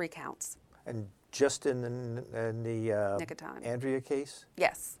assault, 3 counts. And just in the Nick of time. Andrea case?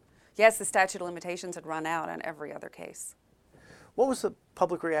 Yes. Yes, the statute of limitations had run out on every other case. What was the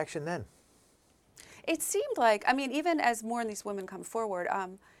public reaction then? It seemed like, I mean, even as more of these women come forward, I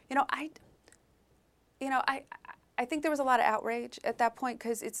think there was a lot of outrage at that point,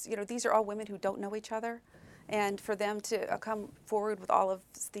 because it's, these are all women who don't know each other, and for them to come forward with all of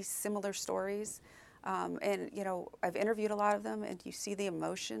these similar stories, and I've interviewed a lot of them, and you see the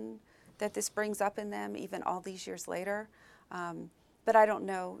emotion that this brings up in them even all these years later. But I don't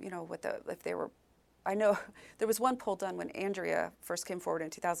know, if they were. I know there was one poll done when Andrea first came forward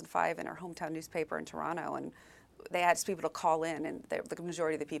in 2005 in her hometown newspaper in Toronto, and they asked people to call in, and the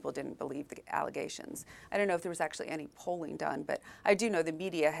majority of the people didn't believe the allegations. I don't know if there was actually any polling done, but I do know the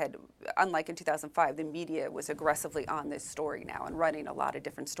media had, unlike in 2005, the media was aggressively on this story now and running a lot of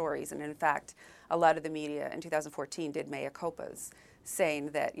different stories. And in fact, a lot of the media in 2014 did mea culpas,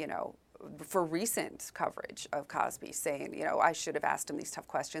 saying that, for recent coverage of Cosby, saying, I should have asked him these tough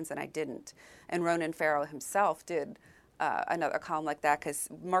questions and I didn't. And Ronan Farrow himself did another column like that, because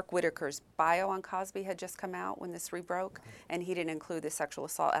Mark Whitaker's bio on Cosby had just come out when this rebroke, and he didn't include the sexual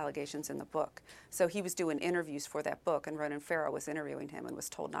assault allegations in the book. So he was doing interviews for that book, and Ronan Farrow was interviewing him and was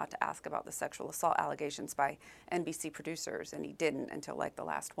told not to ask about the sexual assault allegations by NBC producers, and he didn't until like the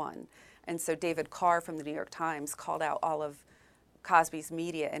last one. And so David Carr from the New York Times called out all of Cosby's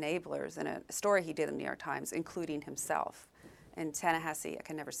media enablers in a story he did in the New York Times, including himself. And Ta-Nehisi, I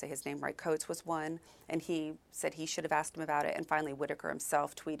can never say his name right, Coates was one, and he said he should have asked him about it. And finally, Whitaker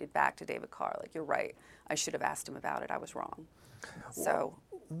himself tweeted back to David Carr, like, "You're right, I should have asked him about it. I was wrong." So,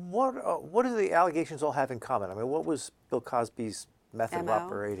 what do the allegations all have in common? I mean, what was Bill Cosby's method of MO.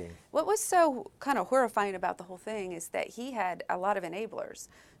 operating? What was so kind of horrifying about the whole thing is that he had a lot of enablers.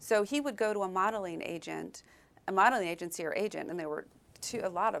 So he would go to a modeling agency or agent, and there were a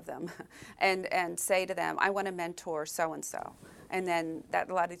lot of them, and say to them, "I want to mentor so-and-so." And then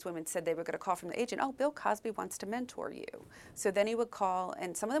a lot of these women said they were going to call from the agent, "Oh, Bill Cosby wants to mentor you." So then he would call,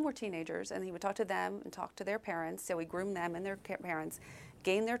 and some of them were teenagers, and he would talk to them and talk to their parents. So he groomed them and their parents,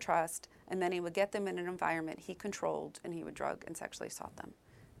 gained their trust, and then he would get them in an environment he controlled, and he would drug and sexually assault them.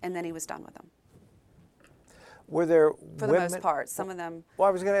 And then he was done with them. Were there For the most part, some of them. Well,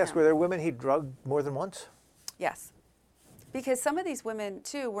 I was going to ask, were there women he drugged more than once? Yes. Because some of these women,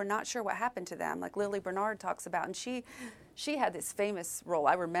 too, were not sure what happened to them. Like Lily Bernard talks about, and she had this famous role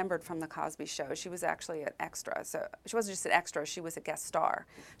I remembered from the Cosby Show. She was actually an extra. So she wasn't just an extra, she was a guest star.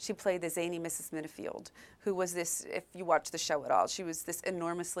 She played the zany Mrs. Minifield, who was this, if you watch the show at all, she was this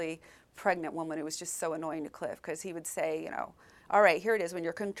enormously pregnant woman who was just so annoying to Cliff, because he would say, "All right, here it is, when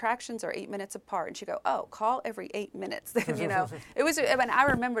your contractions are 8 minutes apart." And she'd go, "Oh, call every 8 minutes." It was, I mean, I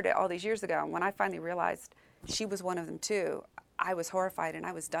remembered it all these years ago. And when I finally realized she was one of them too, I was horrified, and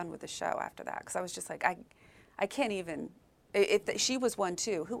I was done with the show after that, because I was just like, I can't even, if she was one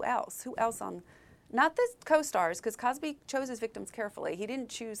too, who else? Who else on, not the co-stars, because Cosby chose his victims carefully. He didn't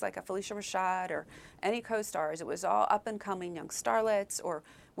choose like a Felicia Rashad or any co-stars. It was all up-and-coming young starlets or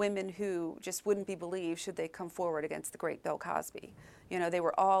women who just wouldn't be believed should they come forward against the great Bill Cosby. They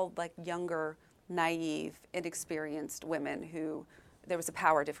were all like younger, naive, inexperienced women who, there was a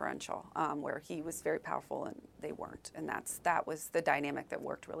power differential where he was very powerful and they weren't. And that was the dynamic that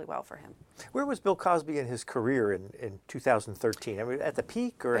worked really well for him. Where was Bill Cosby in his career in 2013? I mean, at the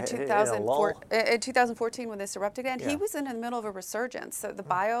peak or in a lull? In 2014, when this erupted again, Yeah. he was in the middle of a resurgence. So the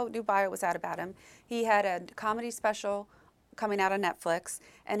new bio was out about him. He had a comedy special coming out on Netflix,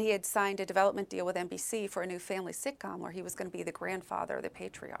 and he had signed a development deal with NBC for a new family sitcom where he was going to be the grandfather, the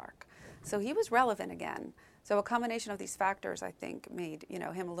patriarch. So he was relevant again. So a combination of these factors, I think, made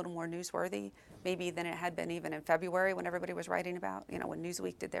him a little more newsworthy, maybe than it had been even in February when everybody was writing about, when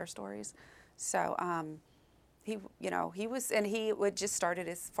Newsweek did their stories. So he would just started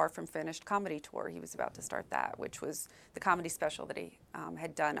his Far From Finished comedy tour. He was about to start that, which was the comedy special that he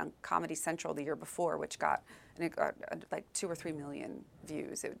had done on Comedy Central the year before, which got like 2 or 3 million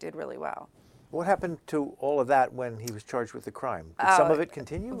views. It did really well. What happened to all of that when he was charged with the crime? Did some of it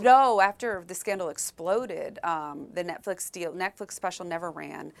continue? No, after the scandal exploded, the Netflix special never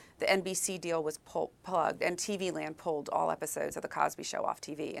ran. The NBC deal was plugged, and TV Land pulled all episodes of The Cosby Show off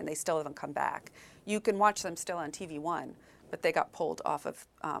TV, and they still haven't come back. You can watch them still on TV One, but they got pulled off of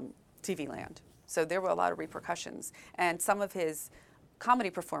TV Land. So there were a lot of repercussions. And some of his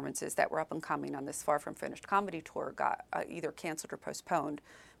comedy performances that were up and coming on this Far From Finished comedy tour got either canceled or postponed.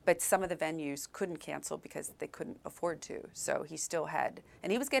 But some of the venues couldn't cancel because they couldn't afford to. So he still had,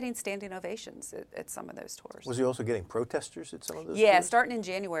 and he was getting standing ovations at some of those tours. Was he also getting protesters at some of those Yeah, tours? starting in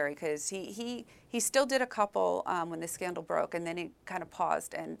January, because he still did a couple when the scandal broke, and then he kind of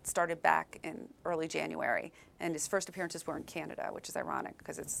paused and started back in early January. And his first appearances were in Canada, which is ironic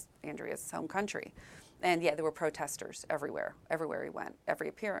because it's Andrea's home country. And yeah, there were protesters everywhere he went, every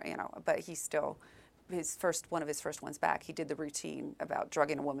appearance, but he still, one of his first ones back, he did the routine about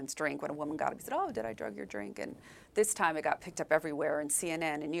drugging a woman's drink. When a woman got him, he said, "Oh, did I drug your drink?" And this time it got picked up everywhere, and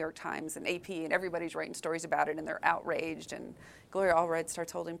CNN and New York Times and AP, and everybody's writing stories about it, and they're outraged. And Gloria Allred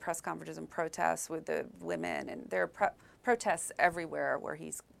starts holding press conferences and protests with the women, and there are protests everywhere where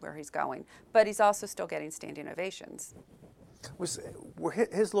he's going. But he's also still getting standing ovations. Were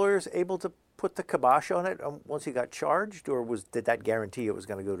his lawyers able to put the kibosh on it once he got charged, or did that guarantee it was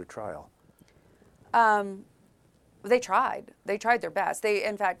going to go to trial? They tried. They tried their best.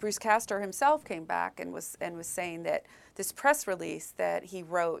 In fact, Bruce Castor himself came back and was saying that this press release that he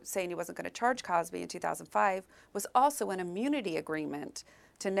wrote saying he wasn't going to charge Cosby in 2005 was also an immunity agreement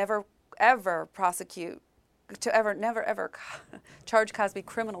to never ever charge Cosby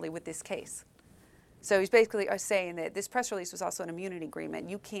criminally with this case. So he's basically saying that this press release was also an immunity agreement.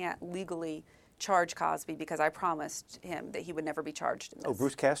 You can't legally charge Cosby because I promised him that he would never be charged in this. Oh,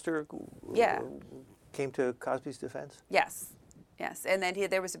 Bruce Castor came to Cosby's defense? Yes. And then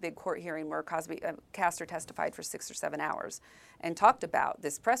there was a big court hearing where Castor testified for 6 or 7 hours and talked about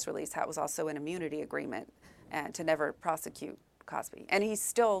this press release, how it was also an immunity agreement and to never prosecute Cosby. And he's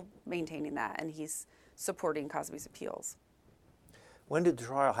still maintaining that, and he's supporting Cosby's appeals. When did the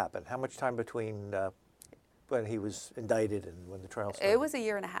trial happen? How much time between when he was indicted and when the trial started? It was 1.5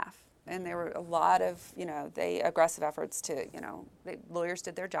 years. And there were a lot of, aggressive efforts to, the lawyers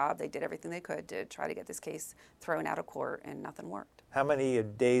did their job. They did everything they could to try to get this case thrown out of court, and nothing worked. How many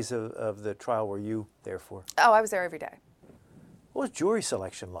days of the trial were you there for? Oh, I was there every day. What was jury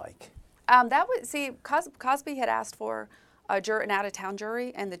selection like? Cosby had asked for an out-of-town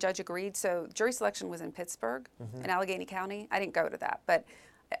jury, and the judge agreed. So jury selection was in Pittsburgh, in Allegheny County. I didn't go to that, but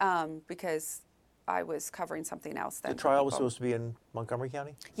because I was covering something else then. The trial was supposed to be in Montgomery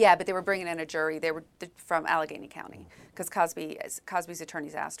County? Yeah, but they were bringing in a jury. They were from Allegheny County because Cosby's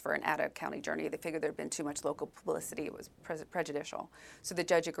attorneys asked for an out-of-county jury. They figured there had been too much local publicity. It was prejudicial. So the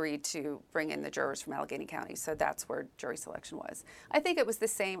judge agreed to bring in the jurors from Allegheny County. So that's where jury selection was. I think it was the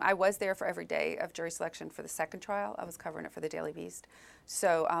same. I was there for every day of jury selection for the second trial. I was covering it for the Daily Beast.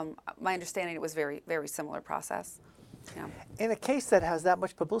 So my understanding, it was very, very similar process. Yeah. In a case that has that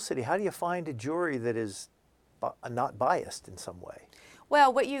much publicity, how do you find a jury that is not biased in some way?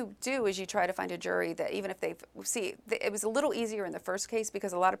 Well, what you do is you try to find a jury that even if it was a little easier in the first case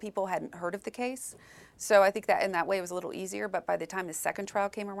because a lot of people hadn't heard of the case. So I think that in that way it was a little easier, but by the time the second trial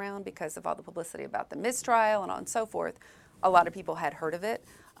came around, because of all the publicity about the mistrial and so forth, a lot of people had heard of it.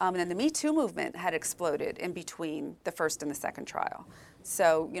 And then the Me Too movement had exploded in between the first and the second trial.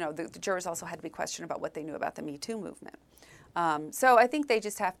 So, the jurors also had to be questioned about what they knew about the Me Too movement. So I think they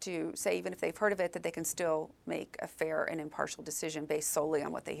just have to say, even if they've heard of it, that they can still make a fair and impartial decision based solely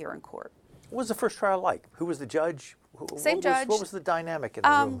on what they hear in court. What was the first trial like? Who was the judge? Same judge. What was the dynamic in the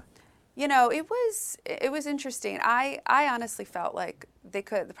room? It was interesting. I honestly felt like the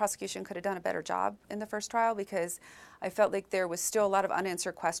prosecution could have done a better job in the first trial because I felt like there was still a lot of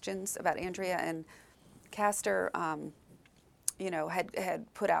unanswered questions about Andrea, and Castor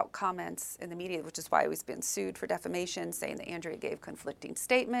had put out comments in the media, which is why he's been sued for defamation, saying that Andrea gave conflicting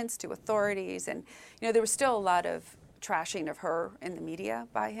statements to authorities. And, there was still a lot of trashing of her in the media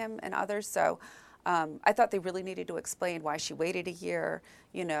by him and others. So I thought they really needed to explain why she waited a year,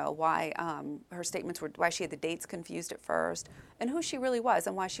 why her statements why she had the dates confused at first, and who she really was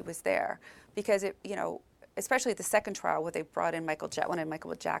and why she was there. Because especially at the second trial where they brought in one of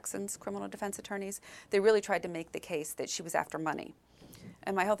Michael Jackson's criminal defense attorneys, they really tried to make the case that she was after money.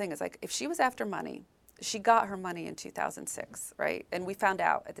 And my whole thing is like, if she was after money, she got her money in 2006, right? And we found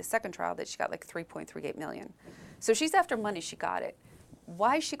out at the second trial that she got like $3.38 million. So she's after money, she got it.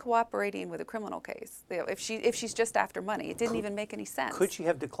 Why is she cooperating with a criminal case? If she's just after money, it didn't even make any sense. Could she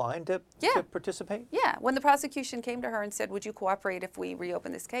have declined to participate? Yeah. When the prosecution came to her and said, "Would you cooperate if we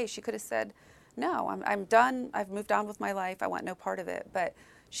reopen this case?" she could have said, "No, I'm done. I've moved on with my life. I want no part of it." But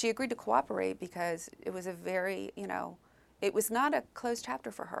she agreed to cooperate because it was a very, it was not a closed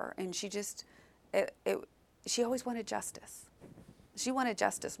chapter for her, and she always wanted justice. She wanted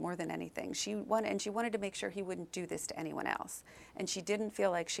justice more than anything. She wanted to make sure he wouldn't do this to anyone else. And she didn't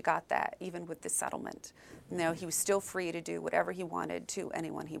feel like she got that even with the settlement. No, he was still free to do whatever he wanted to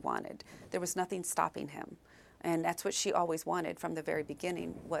anyone he wanted. There was nothing stopping him. And that's what she always wanted from the very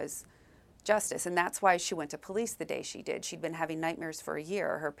beginning, was justice. And that's why she went to police the day she did. She'd been having nightmares for a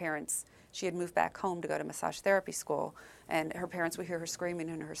year. Her parents, she had moved back home to go to massage therapy school, and her parents would hear her screaming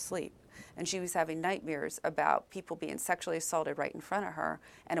in her sleep. And she was having nightmares about people being sexually assaulted right in front of her,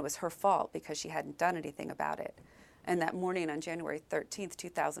 and it was her fault because she hadn't done anything about it. And that morning on January 13th,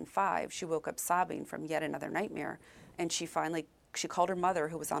 2005, she woke up sobbing from yet another nightmare, and she called her mother,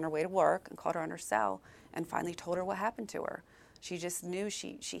 who was on her way to work, and called her on her cell, and finally told her what happened to her. She just knew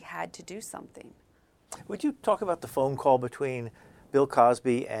she had to do something. Would you talk about the phone call between Bill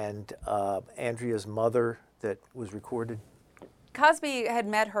Cosby and Andrea's mother that was recorded? Cosby had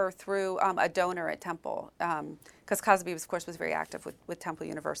met her through a donor at Temple, because Cosby, of course, was very active with Temple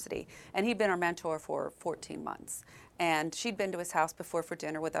University, and he'd been her mentor for 14 months. And she'd been to his house before for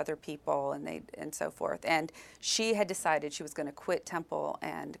dinner with other people, and so forth. And she had decided she was going to quit Temple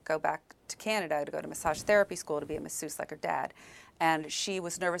and go back to Canada to go to massage therapy school to be a masseuse like her dad. And she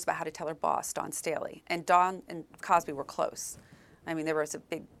was nervous about how to tell her boss, Don Staley. And Don and Cosby were close. I mean, there was a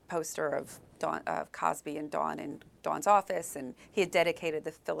big poster of Cosby and Dawn in Dawn's office, and he had dedicated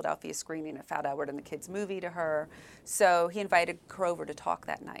the Philadelphia screening of Fat Edward and the Kids movie to her. So he invited her over to talk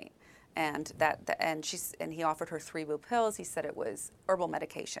that night, and he offered her 3 blue pills. He said it was herbal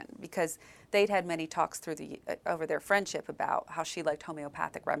medication because they'd had many talks over their friendship about how she liked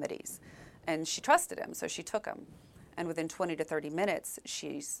homeopathic remedies, and she trusted him, so she took them. And within 20 to 30 minutes,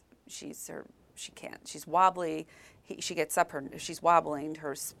 she's wobbly. She gets up, she's wobbling,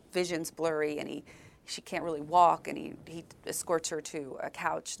 her vision's blurry, and she can't really walk, and he escorts her to a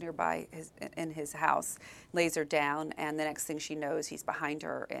couch nearby in his house, lays her down, and the next thing she knows, he's behind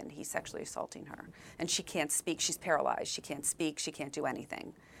her and he's sexually assaulting her. And she can't speak, she's paralyzed, she can't speak, she can't do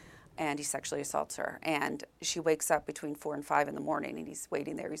anything. And he sexually assaults her. And she wakes up between 4 and 5 in the morning, and he's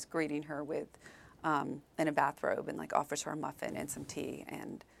waiting there, he's greeting her with in a bathrobe, and offers her a muffin and some tea,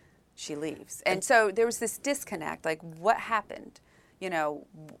 and she leaves. And so there was this disconnect, what happened?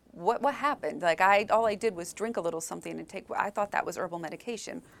 What happened? All I did was drink a little something and I thought that was herbal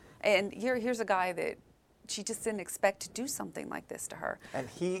medication. And here's a guy that she just didn't expect to do something like this to her. And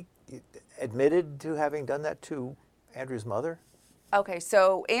he admitted to having done that to Andrea's mother? Okay,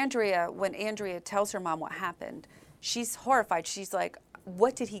 so when Andrea tells her mom what happened, she's horrified. She's like,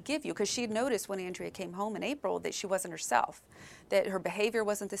 what did he give you? Because she had noticed when Andrea came home in April that she wasn't herself, that her behavior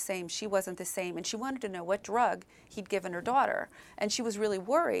wasn't the same, she wasn't the same, and she wanted to know what drug he'd given her daughter. And she was really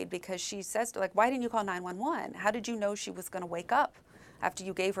worried because she says to her, why didn't you call 911? How did you know she was going to wake up after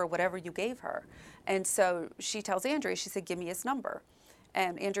you gave her whatever you gave her? And so she tells Andrea, she said, give me his number.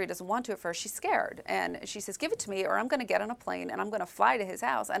 And Andrea doesn't want to at first. She's scared. And she says, give it to me or I'm going to get on a plane and I'm going to fly to his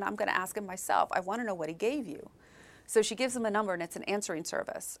house and I'm going to ask him myself. I want to know what he gave you. So she gives him a number, and it's an answering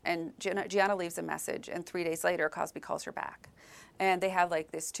service. And Gianna leaves a message, and 3 days later, Cosby calls her back. And they have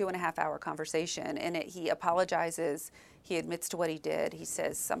this 2.5-hour conversation. In it, he apologizes. He admits to what he did. He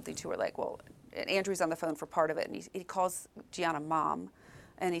says something to her and Andrew's on the phone for part of it, and he calls Gianna mom.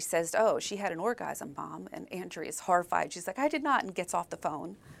 And he says, oh, she had an orgasm, mom. And Andrea is horrified. She's like, I did not, and gets off the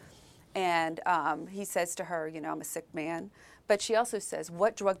phone. And he says to her, I'm a sick man. But she also says,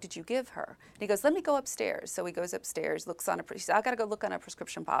 what drug did you give her? And he goes, let me go upstairs. So he goes upstairs, he says, I've got to go look on a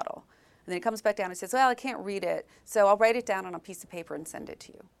prescription bottle. And then he comes back down and says, well, I can't read it, so I'll write it down on a piece of paper and send it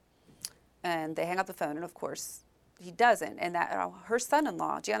to you. And they hang up the phone, and of course, he doesn't. And her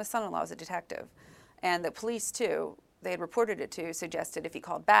son-in-law, Gianna's son-in-law, is a detective. And the police, too, they had reported it to, suggested if he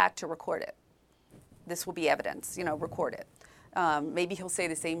called back to record it. This will be evidence, record it. Maybe he'll say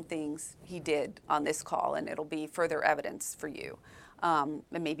the same things he did on this call, and it'll be further evidence for you. And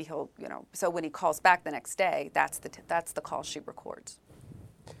maybe he'll, so when he calls back the next day, that's the call she records.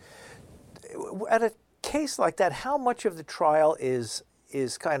 At a case like that, how much of the trial is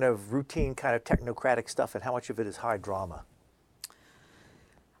kind of routine, kind of technocratic stuff, and how much of it is high drama?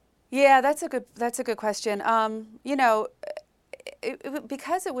 Yeah, that's a good question.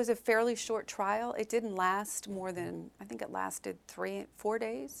 Because it was a fairly short trial, it didn't last more than, I think it lasted 3-4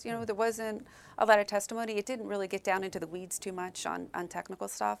 days. There wasn't a lot of testimony. It didn't really get down into the weeds too much on technical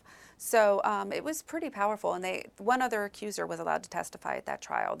stuff. So it was pretty powerful. And one other accuser was allowed to testify at that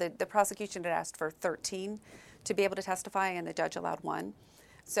trial. The prosecution had asked for 13 to be able to testify, and the judge allowed 1.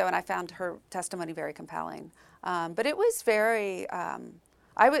 So, and I found her testimony very compelling. But it was very, I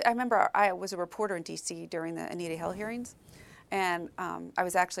remember I was a reporter in D.C. during the Anita Hill hearings. And I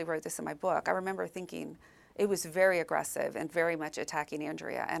actually wrote this in my book. I remember thinking, it was very aggressive and very much attacking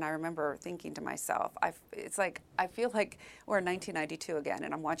Andrea. And I remember thinking to myself, it's like, I feel like we're in 1992 again,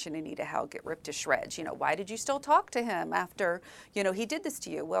 and I'm watching Anita Hill get ripped to shreds. You know, why did you still talk to him after, you know, he did this to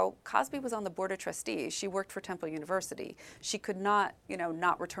you? Well, Cosby was on the board of trustees. She worked for Temple University. She could not, you know,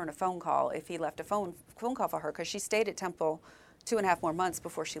 not return a phone call if he left a phone call for her, because she stayed at Temple 2.5 more months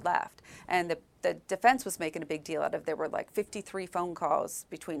before she left. And the defense was making a big deal out of, there were like 53 phone calls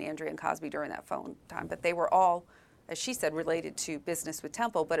between Andrea and Cosby during that phone time, but they were all, as she said, related to business with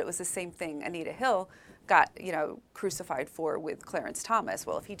Temple. But it was the same thing Anita Hill got, you know, crucified for with Clarence Thomas.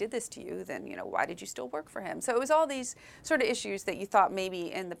 Well, if he did this to you, then, you know, why did you still work for him? So it was all these sort of issues that you thought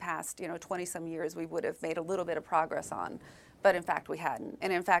maybe in the past, you know, 20 some years we would have made a little bit of progress on. But in fact, we hadn't.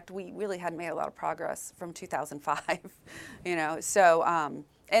 And in fact, we really hadn't made a lot of progress from 2005, you know. So,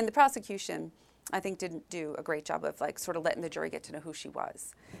 and the prosecution, I think, didn't do a great job of like sort of letting the jury get to know who she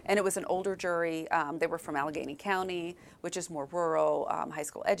was. And it was an older jury. They were from Allegheny County, which is more rural, high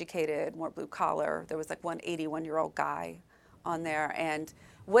school educated, more blue collar. There was like one 81-year-old guy on there. And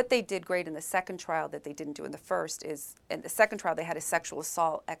what they did great in the second trial that they didn't do in the first is, in the second trial, they had a sexual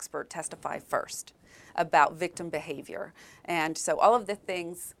assault expert testify first about victim behavior. And so all of the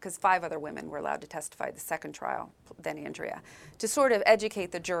things, because 5 other women were allowed to testify at the second trial, then Andrea, to sort of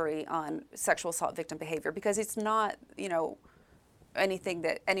educate the jury on sexual assault victim behavior, because it's not, you know, anything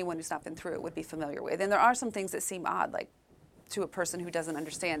that anyone who's not been through it would be familiar with. And there are some things that seem odd, like to a person who doesn't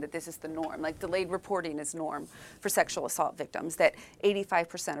understand that this is the norm. Like delayed reporting is norm for sexual assault victims, that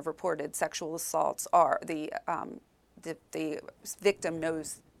 85% of reported sexual assaults are the victim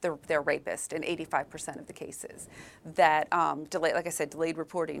knows their rapist in 85% of the cases. That like I said, delayed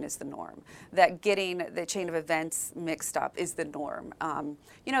reporting is the norm. That getting the chain of events mixed up is the norm.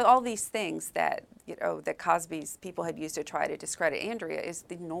 You know, all these things that, you know, that Cosby's people had used to try to discredit Andrea is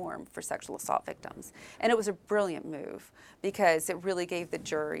the norm for sexual assault victims. And it was a brilliant move because it really gave the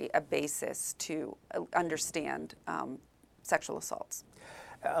jury a basis to understand sexual assaults.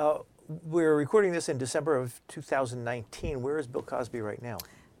 We're recording this in December of 2019. Where is Bill Cosby right now?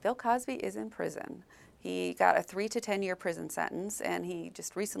 Bill Cosby is in prison. He got a 3 to 10 year prison sentence, and he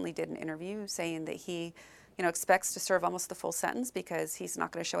just recently did an interview saying that he, you know, expects to serve almost the full sentence because he's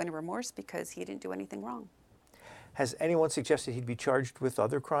not going to show any remorse because he didn't do anything wrong. Has anyone suggested he'd be charged with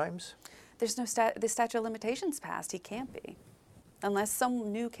other crimes? There's no the statute of limitations passed. He can't be, unless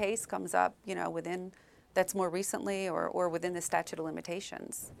some new case comes up, you know, within that's more recently or within the statute of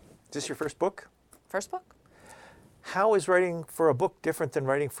limitations. Is this your first book? First book. How is writing for a book different than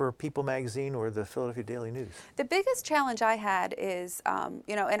writing for People magazine or the Philadelphia Daily News? The biggest challenge I had is,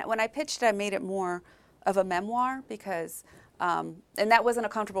 you know, and when I pitched it, I made it more of a memoir because, and that wasn't a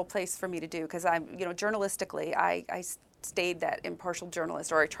comfortable place for me to do because I'm, you know, journalistically, I stayed that impartial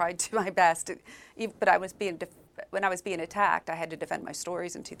journalist, or I tried to my best, but I was when I was being attacked, I had to defend my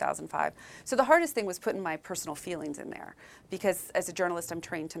stories in 2005. So the hardest thing was putting my personal feelings in there, because as a journalist, I'm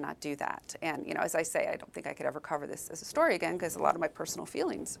trained to not do that. And, you know, as I say, I don't think I could ever cover this as a story again because a lot of my personal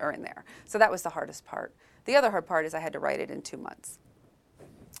feelings are in there. So that was the hardest part. The other hard part is I had to write it in 2 months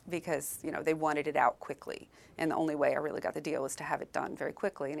because, you know, they wanted it out quickly. And the only way I really got the deal was to have it done very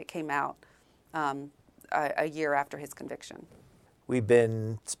quickly. And it came out a year after his conviction. We've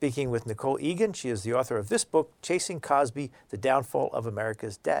been speaking with Nicole Egan. She is the author of this book, Chasing Cosby, The Downfall of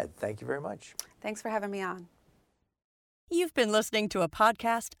America's Dad. Thank you very much. Thanks for having me on. You've been listening to a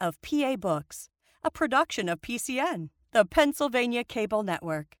podcast of PA Books, a production of PCN, the Pennsylvania Cable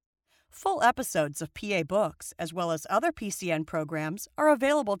Network. Full episodes of PA Books, as well as other PCN programs, are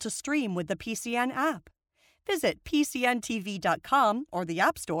available to stream with the PCN app. Visit PCNTV.com or the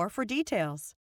App Store for details.